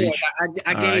more here.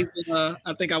 I gave. Right.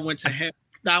 I think I went to him.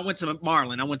 I went to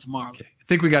Marlon. Okay. I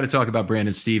think we got to talk about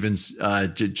Brandon Stephens.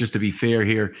 Just to be fair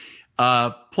here,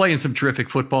 playing some terrific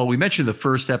football. We mentioned the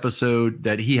first episode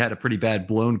that he had a pretty bad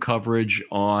blown coverage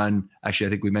on. Actually, I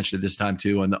think we mentioned it this time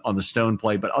too on the Stone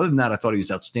play. But other than that, I thought he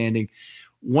was outstanding.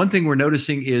 One thing we're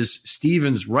noticing is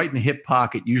Stephens right in the hip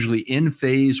pocket, usually in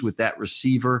phase with that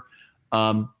receiver,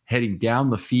 heading down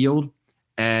the field.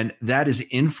 And that is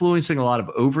influencing a lot of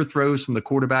overthrows from the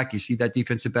quarterback. You see that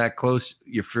defensive back close.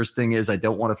 Your first thing is, I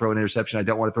don't want to throw an interception. I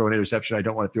don't want to throw an interception. I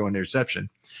don't want to throw an interception.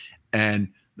 And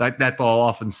that ball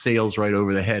often sails right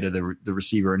over the head of the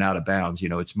receiver and out of bounds.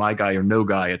 It's my guy or no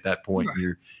guy at that point. Right.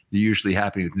 You're usually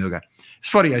happy with no guy. It's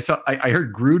funny. I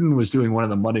heard Gruden was doing one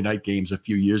of the Monday night games a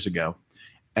few years ago,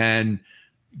 and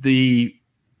the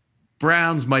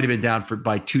Browns might have been down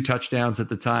by 2 touchdowns at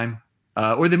the time.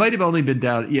 Or they might have only been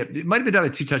down. Yeah, it might have been down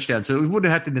at 2 touchdowns. So it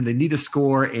wouldn't have to been they need to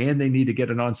score and they need to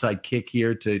get an onside kick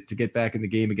here to get back in the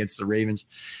game against the Ravens.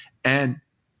 And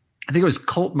I think it was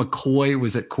Colt McCoy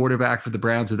was at quarterback for the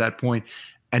Browns at that point.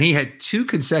 And he had 2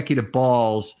 consecutive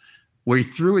balls where he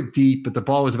threw it deep, but the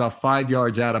ball was about 5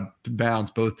 yards out of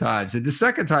bounds both times. And the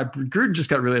second time, Gruden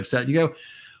just got really upset. You go,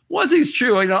 one thing's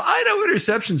true. I know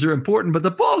interceptions are important, but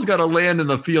the ball's got to land in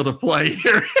the field of play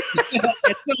here.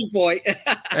 At some point.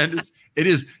 And it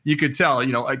is, you could tell,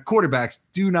 quarterbacks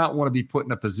do not want to be put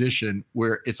in a position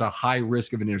where it's a high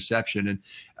risk of an interception. And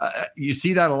you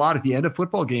see that a lot at the end of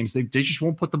football games. They just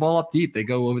won't put the ball up deep. They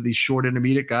go over these short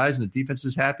intermediate guys, and the defense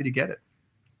is happy to get it.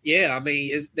 Yeah, I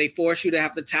mean, they force you to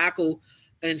have to tackle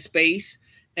in space.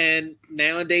 And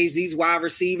nowadays, these wide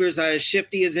receivers are as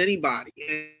shifty as anybody.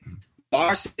 And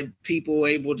are seeing people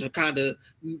able to kind of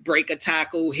break a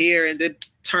tackle here and then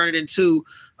turn it into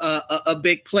a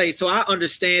big play. So I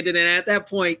understand it. And at that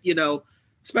point,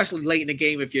 especially late in the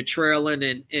game, if you're trailing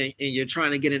and you're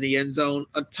trying to get in the end zone,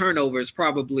 a turnover is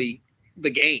probably the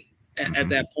game at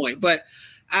that point. But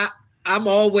I'm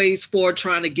always for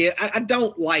trying to get – I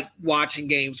don't like watching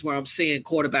games where I'm seeing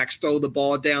quarterbacks throw the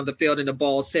ball down the field and the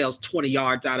ball sails 20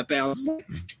 yards out of bounds.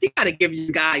 You got to give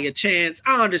your guy a chance.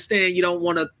 I understand you don't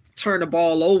want to turn the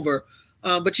ball over,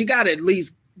 but you got to at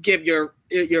least give your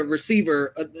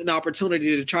receiver an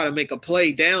opportunity to try to make a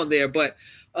play down there. But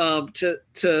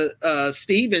to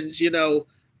Stephens,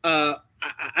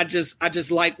 I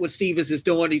just like what Stephens is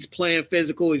doing. He's playing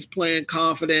physical. He's playing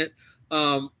confident.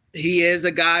 He is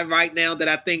a guy right now that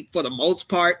I think for the most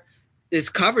part, his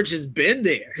coverage has been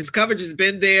there.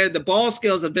 The ball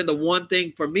skills have been the one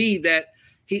thing for me that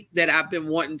I've been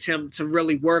wanting him to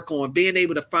really work on, being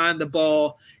able to find the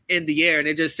ball in the air. And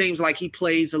it just seems like he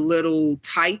plays a little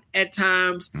tight at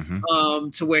times,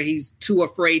 to where he's too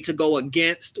afraid to go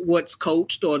against what's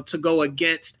coached or to go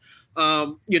against,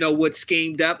 what's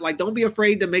schemed up. Like, don't be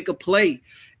afraid to make a play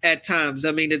at times.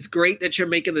 I mean, it's great that you're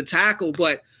making the tackle,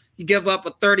 but you give up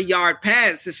a 30-yard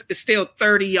pass, it's still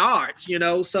 30 yards,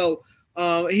 So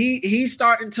he's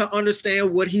starting to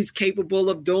understand what he's capable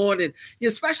of doing, and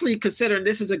especially considering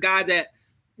this is a guy that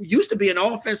used to be an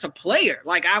offensive player.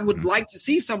 Like, I would like to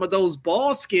see some of those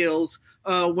ball skills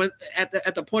when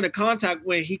at the point of contact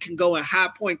when he can go and high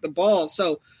point the ball.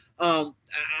 So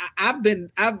I've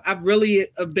really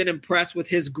been impressed with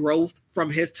his growth from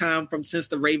his time since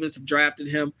the Ravens have drafted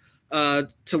him.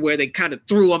 To where they kind of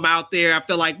threw him out there. I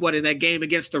feel like in that game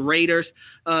against the Raiders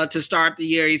to start the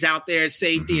year, he's out there at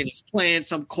safety and he's playing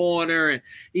some corner, and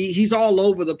he's all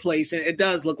over the place. And it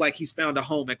does look like he's found a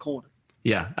home at corner.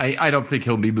 Yeah, I don't think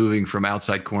he'll be moving from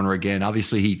outside corner again.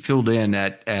 Obviously, he filled in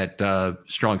at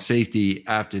strong safety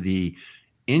after the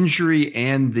injury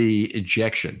and the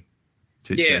ejection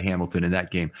to Hamilton in that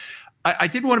game. I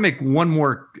did want to make one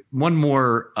more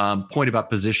point about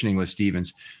positioning with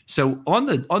Stephens. So on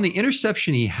the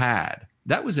interception he had,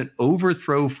 that was an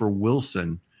overthrow for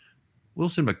Wilson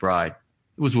McBride.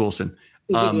 It was Wilson.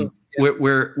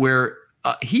 Where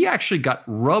he actually got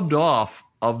rubbed off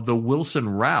of the Wilson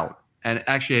route and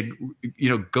actually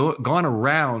had gone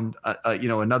around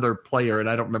another player, and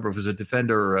I don't remember if it was a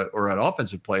defender or an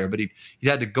offensive player, but he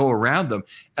had to go around them,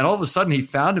 and all of a sudden he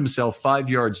found himself 5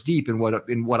 yards deep in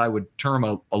what I would term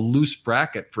a loose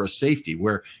bracket for a safety,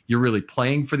 where you're really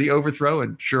playing for the overthrow,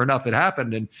 and sure enough, it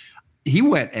happened, and he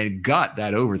went and got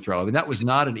that overthrow. I mean, that was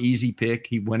not an easy pick.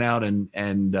 He went out and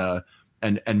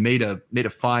made a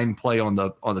fine play on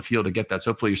the field to get that.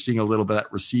 So hopefully you're seeing a little bit of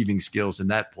that receiving skills in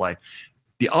that play.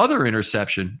 The other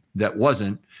interception that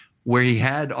wasn't, where he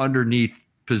had underneath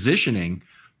positioning,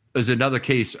 is another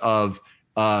case of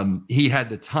he had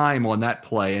the time on that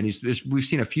play. And we've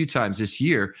seen a few times this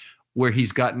year where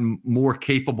he's gotten more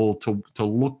capable to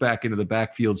look back into the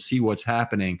backfield, see what's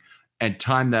happening, and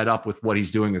time that up with what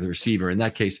he's doing with the receiver. In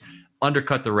that case,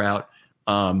 undercut the route,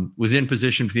 was in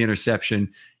position for the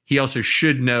interception. He also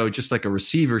should know, just like a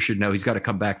receiver should know, he's got to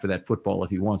come back for that football if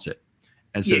he wants it.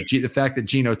 And so the fact that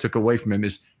Geno took away from him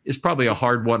is probably a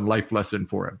hard-won life lesson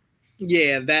for him.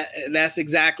 Yeah, that's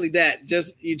exactly that.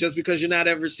 Just because you're not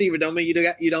a receiver don't mean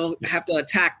you don't have to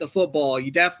attack the football.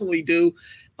 You definitely do.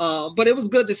 But it was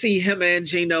good to see him and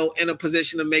Geno in a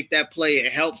position to make that play.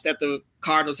 It helps that the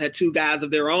Cardinals had two guys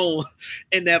of their own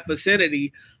in that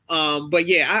vicinity. But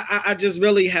yeah, I just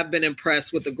really have been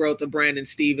impressed with the growth of Brandon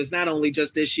Stephens, not only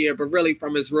just this year, but really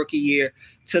from his rookie year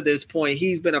to this point.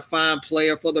 He's been a fine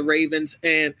player for the Ravens,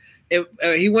 and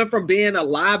he went from being a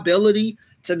liability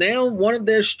to now one of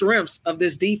their strengths of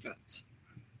this defense.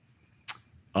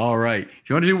 All right. If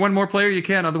you want to do one more player, you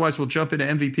can. Otherwise, we'll jump into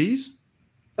MVPs.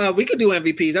 We could do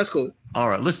MVPs. That's cool. All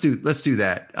right. Let's do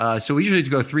that. So we usually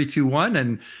go 3, 2, 1.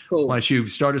 And cool. Why don't you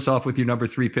start us off with your number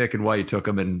 3 pick and why you took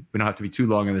them? And we don't have to be too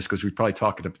long on this because we've probably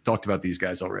talked about these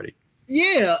guys already.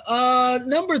 Yeah.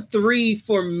 Number 3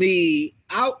 for me,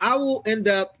 I will end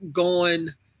up going.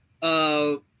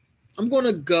 I'm going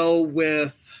to go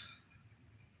with.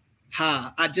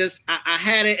 I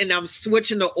had it and I'm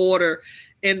switching the order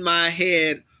in my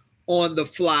head on the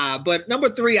fly. But number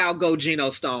 3, I'll go Geno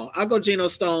Stone. I'll go Geno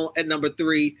Stone at number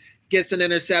 3. Gets an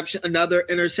interception, another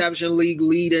interception league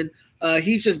leading.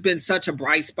 He's just been such a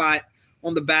bright spot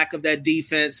on the back of that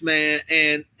defense, man.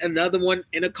 And another one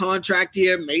in a contract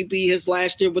year, maybe his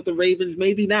last year with the Ravens,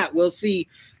 maybe not. We'll see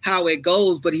how it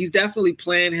goes. But he's definitely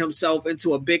playing himself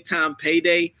into a big-time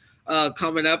payday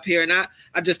coming up here. And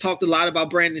I just talked a lot about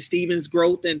Brandon Stephens'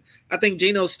 growth, and I think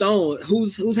Geno Stone,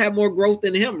 who's had more growth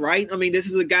than him, right? I mean, this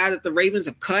is a guy that the Ravens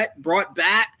have brought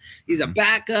back. He's a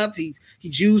backup. He's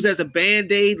used as a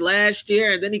Band-Aid last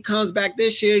year, and then he comes back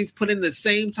this year. He's put in the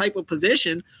same type of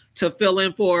position to fill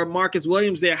in for Marcus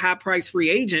Williams, their high-price free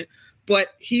agent. But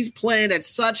he's playing at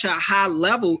such a high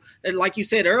level that, like you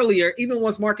said earlier, even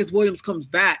once Marcus Williams comes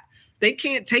back, they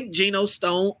can't take Geno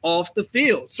Stone off the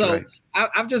field. So right.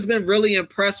 I've just been really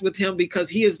impressed with him because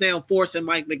he is now forcing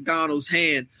Mike McDonald's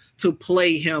hand to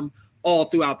play him all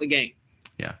throughout the game.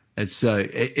 Yeah, it's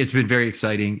been very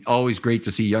exciting. Always great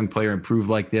to see a young player improve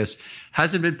like this.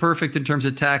 Hasn't been perfect in terms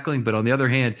of tackling, but on the other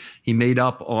hand, he made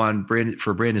up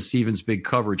for Brandon Stephens' big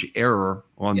coverage error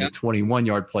on the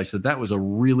 21-yard play. So that was a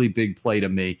really big play to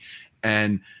me.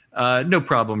 And no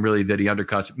problem really that he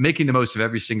undercuts, making the most of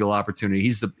every single opportunity.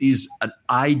 He's an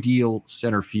ideal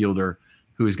center fielder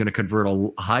who is going to convert a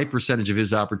high percentage of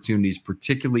his opportunities,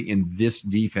 particularly in this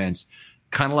defense.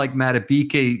 Kind of like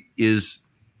Madubuike is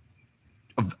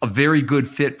a very good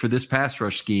fit for this pass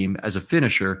rush scheme as a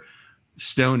finisher.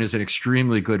 Stone is an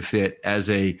extremely good fit as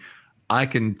I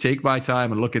can take my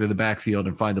time and look into the backfield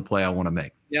and find the play I want to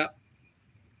make. Yeah.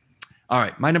 All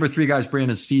right, my number 3 guy is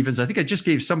Brandon Stephens. I think I just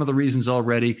gave some of the reasons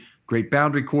already. Great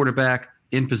boundary quarterback,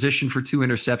 in position for 2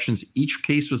 interceptions. Each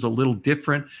case was a little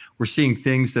different. We're seeing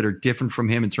things that are different from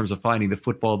him in terms of finding the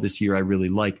football this year I really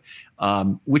like,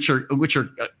 which are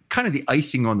kind of the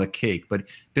icing on the cake, but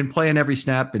been playing every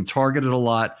snap, been targeted a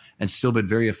lot, and still been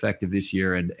very effective this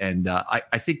year. And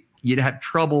I think you'd have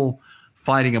trouble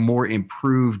finding a more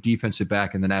improved defensive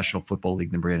back in the National Football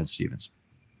League than Brandon Stephens.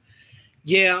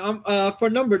 Yeah,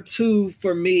 for number 2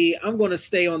 for me, I'm going to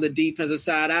stay on the defensive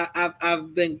side.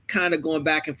 I've been kind of going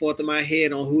back and forth in my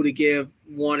head on who to give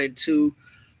 1 and 2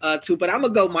 to, but I'm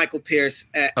going to go Michael Pierce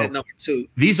at number 2.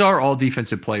 These are all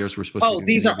defensive players we're supposed to. Oh,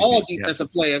 these are all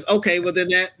defensive players. Okay, well then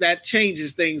that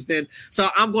changes things then. So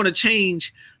I'm going to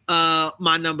change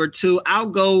my number 2. I'll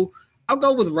go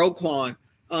with Roquan.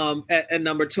 At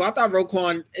number 2, I thought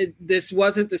Roquan, this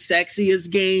wasn't the sexiest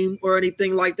game or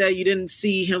anything like that. You didn't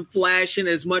see him flashing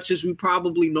as much as we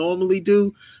probably normally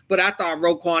do, but I thought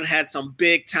Roquan had some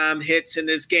big time hits in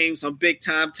this game, some big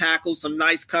time tackles, some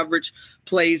nice coverage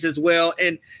plays as well.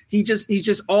 And he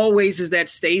just always is that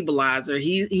stabilizer.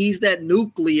 He's that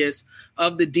nucleus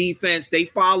of the defense. They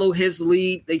follow his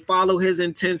lead, they follow his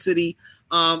intensity,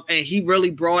 and he really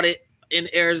brought it in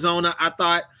Arizona. I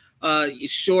thought.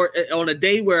 Short on a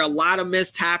day where a lot of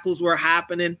missed tackles were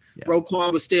happening. Yeah.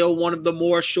 Roquan was still one of the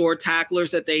more short tacklers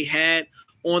that they had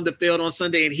on the field on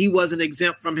Sunday, and he wasn't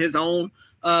exempt from his own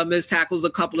missed tackles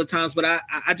a couple of times. But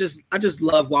I just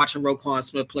love watching Roquan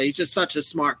Smith play. He's just such a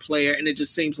smart player, and it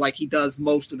just seems like he does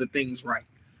most of the things right.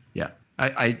 Yeah,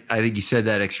 I think you said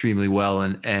that extremely well,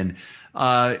 and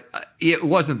it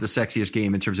wasn't the sexiest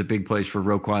game in terms of big plays for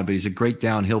Roquan, but he's a great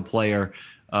downhill player.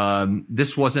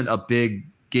 This wasn't a big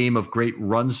game of great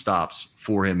run stops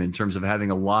for him in terms of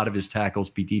having a lot of his tackles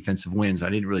be defensive wins. I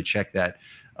didn't really check that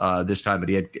this time, but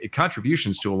he had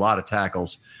contributions to a lot of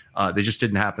tackles. They just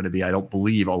didn't happen to be, I don't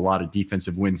believe, a lot of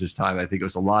defensive wins this time. I think it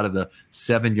was a lot of the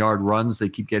 7-yard runs they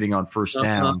keep getting on first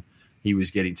down. He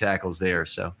was getting tackles there.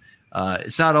 So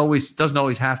it's not always, doesn't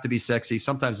always have to be sexy.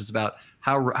 Sometimes it's about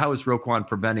how is Roquan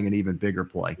preventing an even bigger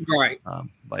play, right?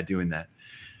 By doing that.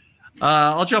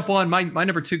 I'll jump on my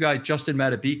number 2 guy, Justin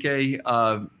Madubuike.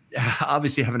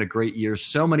 Obviously having a great year.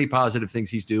 So many positive things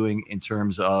he's doing in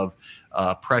terms of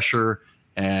pressure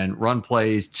and run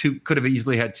plays. Could have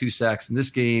easily had 2 sacks in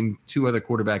this game, 2 other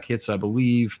quarterback hits, I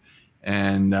believe,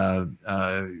 and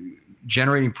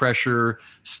generating pressure,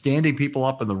 standing people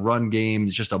up in the run game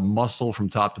is just a muscle from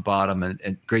top to bottom,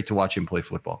 and great to watch him play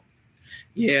football.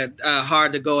 Yeah,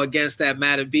 hard to go against that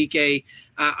Madubuike.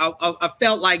 I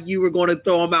felt like you were going to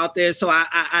throw him out there, so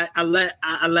I let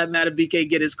Madubuike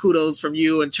get his kudos from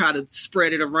you and try to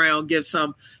spread it around, give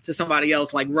some to somebody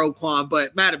else like Roquan.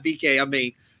 But Madubuike, I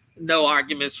mean, no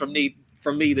arguments from me.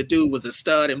 The dude was a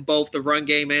stud in both the run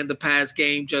game and the pass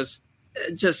game. Just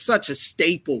such a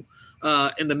staple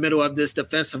in the middle of this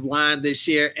defensive line this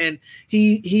year, and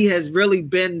he has really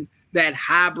been that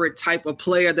hybrid type of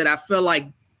player that I feel like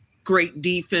great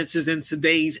defenses in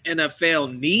today's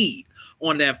NFL need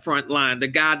on that front line. The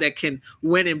guy that can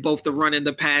win in both the run and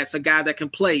the pass, a guy that can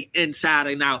play inside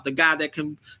and out, the guy that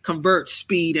can convert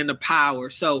speed into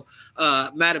power. So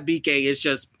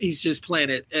Madubuike he's just playing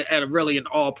it at a really an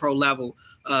all-pro level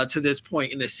to this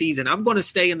point in the season. I'm going to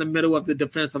stay in the middle of the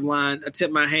defensive line. I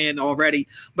tipped my hand already,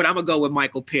 but I'm going to go with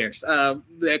Michael Pierce.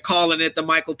 They're calling it the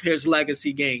Michael Pierce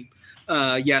legacy game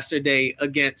yesterday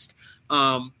against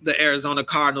the Arizona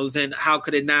Cardinals. And how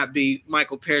could it not be?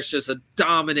 Michael Pierce, just a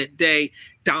dominant day,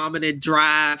 dominant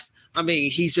drives. I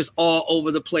mean, he's just all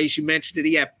over the place. You mentioned it.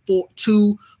 He had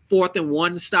 2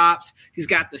 4th-and-1 stops. He's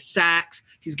got the sacks.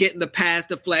 He's getting the pass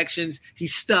deflections.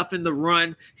 He's stuffing the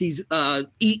run. He's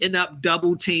eating up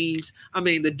double teams. I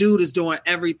mean, the dude is doing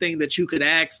everything that you could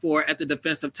ask for at the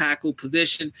defensive tackle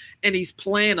position, and he's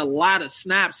playing a lot of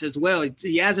snaps as well.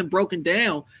 He hasn't broken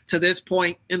down to this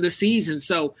point in the season.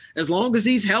 So as long as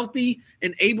he's healthy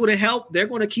and able to help, they're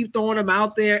going to keep throwing him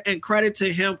out there, and credit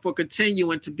to him for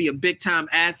continuing to be a big-time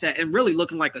asset and really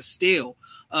looking like a steal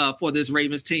for this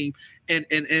Ravens team and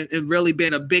really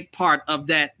been a big part of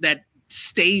that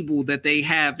stable that they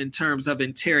have in terms of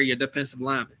interior defensive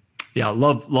linemen. Yeah,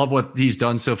 love what he's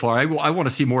done so far. I want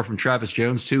to see more from Travis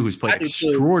Jones too, who's played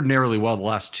extraordinarily well the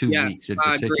last 2 weeks in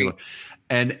particular.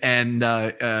 And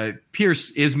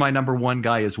Pierce is my number 1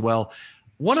 guy as well.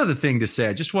 One other thing to say,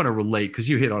 I just want to relate, because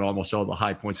you hit on almost all the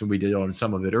high points and we did on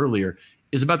some of it earlier,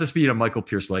 is about this being a Michael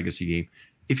Pierce legacy game.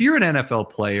 If you're an NFL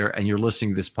player and you're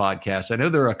listening to this podcast, I know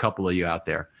there are a couple of you out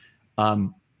there.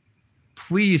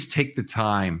 Please take the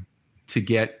time to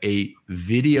get a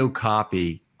video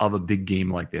copy of a big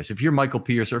game like this. If you're Michael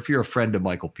Pierce, or if you're a friend of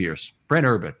Michael Pierce, Brent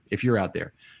Urban, if you're out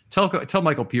there, tell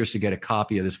Michael Pierce to get a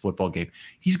copy of this football game.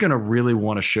 He's going to really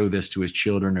want to show this to his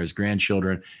children or his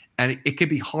grandchildren. And it could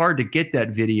be hard to get that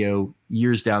video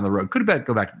years down the road. Could have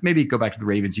go back to the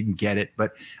Ravens. You can get it.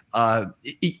 But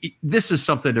this is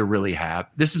something to really have.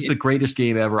 This is the greatest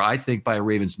game ever, I think, by a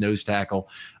Ravens nose tackle.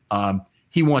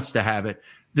 He wants to have it.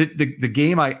 The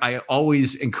game I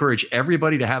always encourage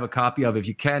everybody to have a copy of if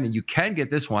you can, and you can get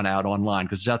this one out online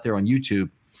because it's out there on YouTube.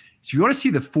 So if you want to see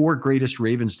the 4 greatest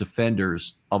Ravens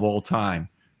defenders of all time,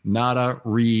 Nada,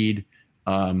 Reed,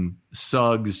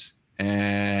 Suggs,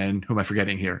 and who am I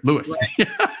forgetting here? Lewis. Right.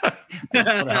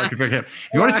 How can I forget him? If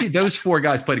you want to see those 4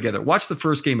 guys play together, watch the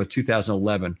first game of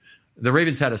 2011. The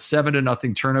Ravens had a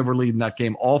 7-0 turnover lead in that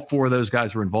game. All 4 of those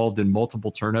guys were involved in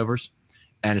multiple turnovers.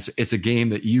 And it's a game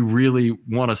that you really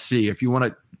want to see. If you want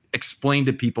to explain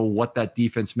to people what that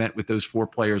defense meant with those 4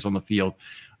 players on the field,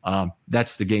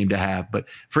 that's the game to have. But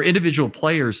for individual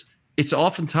players, it's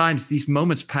oftentimes these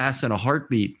moments pass in a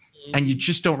heartbeat, and you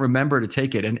just don't remember to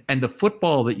take it. And the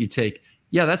football that you take,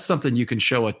 yeah, that's something you can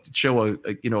show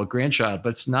a grandchild, but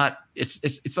it's not.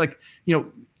 It's like,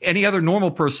 any other normal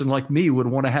person like me would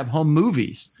want to have home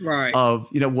movies, right, of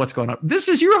what's going on. This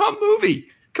is your home movie.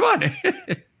 Come on.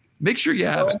 Make sure you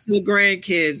have it. To the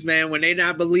grandkids, man, when they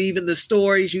not believing the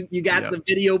stories, you got the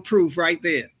video proof right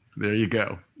there. There you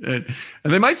go. And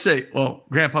they might say, well,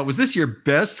 Grandpa, was this your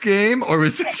best game, or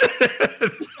was this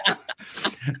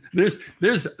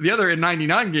there's the other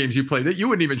 99 games you played that you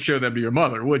wouldn't even show them to your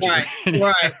mother, would you?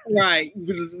 Right.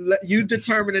 You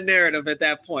determine the narrative at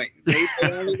that point. They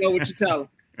only know what you tell them.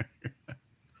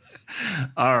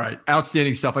 All right.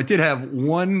 Outstanding stuff. I did have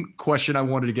one question I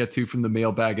wanted to get to from the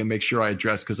mailbag and make sure I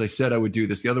addressed, because I said I would do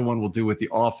this. The other one we'll do with the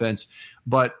offense.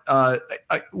 But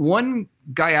one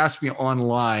guy asked me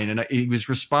online, and he was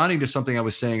responding to something I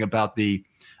was saying about the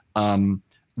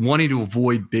wanting to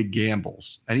avoid big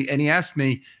gambles. And he asked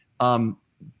me,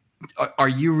 are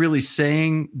you really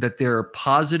saying that there are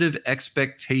positive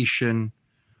expectation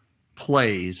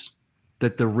plays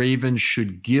that the Ravens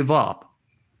should give up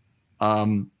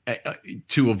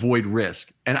to avoid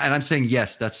risk? And I'm saying,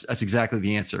 yes, that's exactly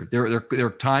the answer. There are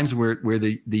times where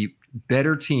the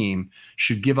better team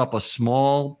should give up a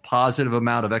small positive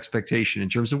amount of expectation in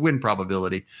terms of win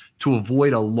probability to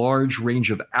avoid a large range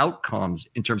of outcomes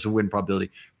in terms of win probability,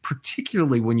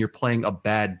 particularly when you're playing a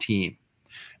bad team.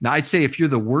 Now, I'd say if you're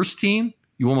the worst team,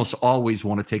 you almost always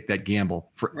want to take that gamble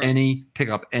for pick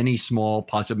up any small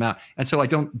positive amount. And so I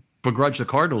don't begrudge the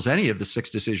Cardinals any of the 6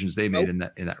 decisions they made in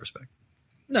that respect.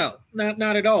 No,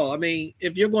 not at all. I mean,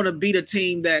 if you're going to beat a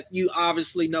team that you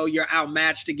obviously know you're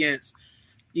outmatched against,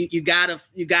 you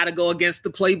gotta go against the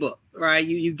playbook, right?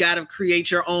 You gotta create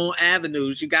your own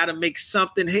avenues. You gotta make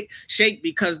something shake,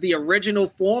 because the original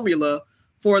formula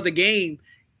for the game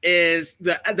is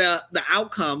the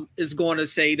outcome is going to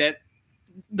say that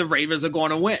the Ravens are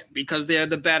going to win because they're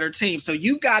the better team. So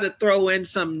you've got to throw in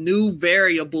some new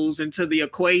variables into the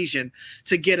equation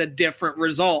to get a different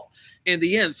result in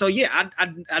the end. So yeah,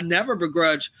 I never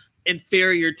begrudge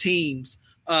inferior teams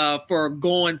for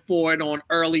going for it on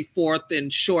early 4th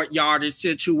and short yardage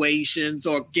situations,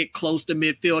 or get close to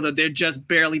midfield, or they're just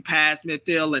barely past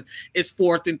midfield and it's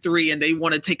 4th and 3 and they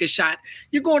want to take a shot.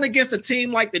 You're going against a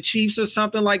team like the Chiefs or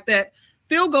something like that.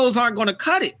 Field goals aren't going to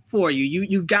cut it for you.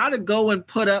 You got to go and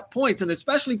put up points. And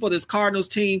especially for this Cardinals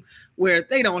team where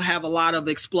they don't have a lot of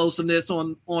explosiveness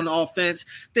on offense,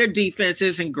 their defense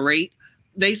isn't great.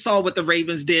 They saw what the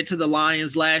Ravens did to the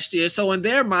Lions last year. So in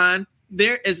their mind,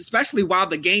 especially while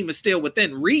the game is still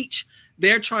within reach,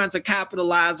 they're trying to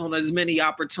capitalize on as many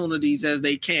opportunities as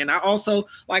they can. I also,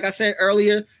 like I said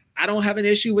earlier, I don't have an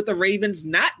issue with the Ravens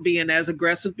not being as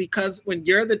aggressive, because when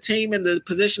you're the team in the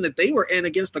position that they were in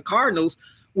against the Cardinals,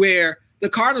 where the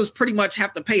Cardinals pretty much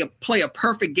have to play a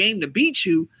perfect game to beat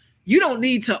you, you don't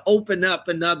need to open up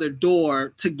another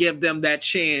door to give them that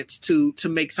chance to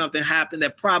make something happen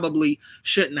that probably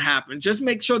shouldn't happen. Just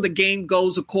make sure the game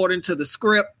goes according to the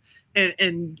script,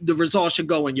 and the result should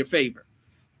go in your favor.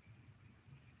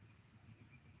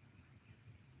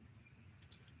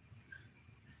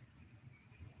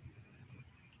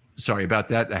 Sorry about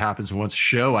that. That happens once a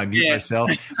show. I mute myself.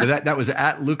 But that was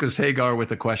at Lucas Hagar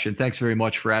with a question. Thanks very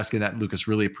much for asking that, Lucas.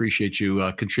 Really appreciate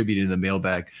you contributing to the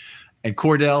mailbag. And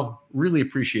Cordell, really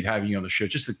appreciate having you on the show.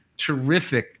 Just a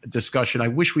terrific discussion. I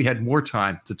wish we had more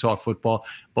time to talk football,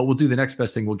 but we'll do the next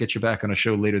best thing. We'll get you back on a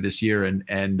show later this year and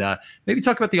maybe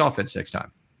talk about the offense next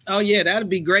time. Oh, yeah, that'd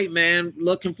be great, man.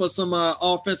 Looking for some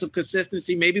offensive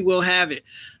consistency. Maybe we'll have it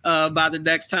by the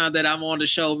next time that I'm on the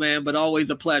show, man, but always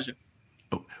a pleasure.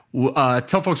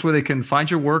 Tell folks where they can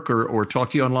find your work or talk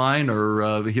to you online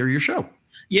or hear your show.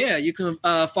 Yeah, you can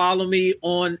follow me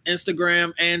on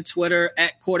Instagram and Twitter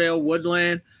at Cordell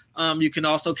Woodland. You can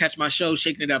also catch my show,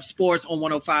 Shaking It Up Sports, on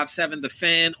 105.7 The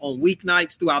Fan on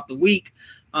weeknights throughout the week.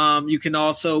 You can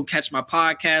also catch my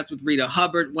podcast with Rita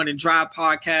Hubbard, Win and Drive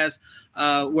podcast,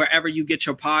 wherever you get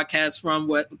your podcasts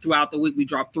from. Throughout the week, we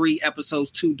drop 3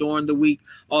 episodes, 2 during the week.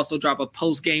 Also drop a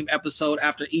post-game episode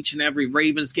after each and every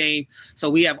Ravens game. So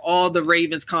we have all the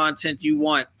Ravens content you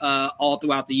want all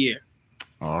throughout the year.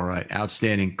 All right.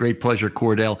 Outstanding. Great pleasure,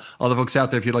 Cordell. All the folks out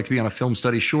there, if you'd like to be on a Film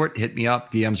Study Short, hit me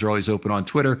up. DMs are always open on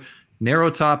Twitter. Narrow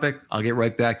topic. I'll get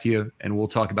right back to you, and we'll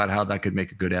talk about how that could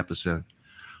make a good episode.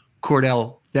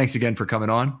 Cordell, thanks again for coming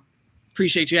on.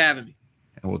 Appreciate you having me.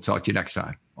 And we'll talk to you next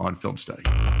time on Film Study.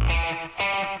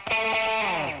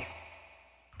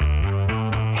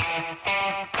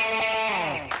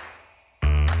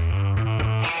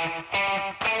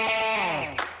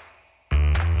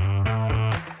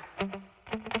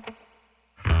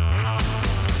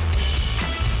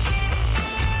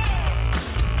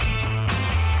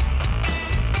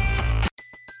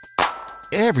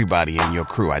 Everybody in your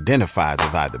crew identifies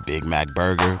as either Big Mac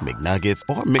Burger, McNuggets,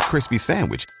 or McCrispy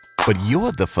Sandwich. But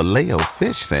you're the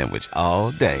Filet-O-Fish Sandwich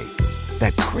all day.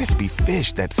 That crispy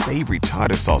fish, that savory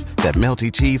tartar sauce, that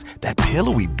melty cheese, that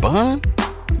pillowy bun.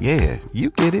 Yeah, you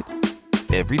get it.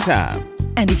 Every time.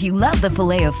 And if you love the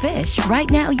Filet-O-Fish, right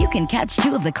now you can catch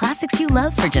 2 of the classics you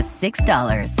love for just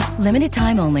 $6. Limited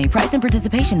time only. Price and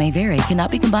participation may vary.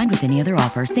 Cannot be combined with any other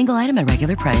offer. Single item at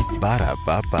regular price.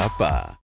 Ba-da-ba-ba-ba.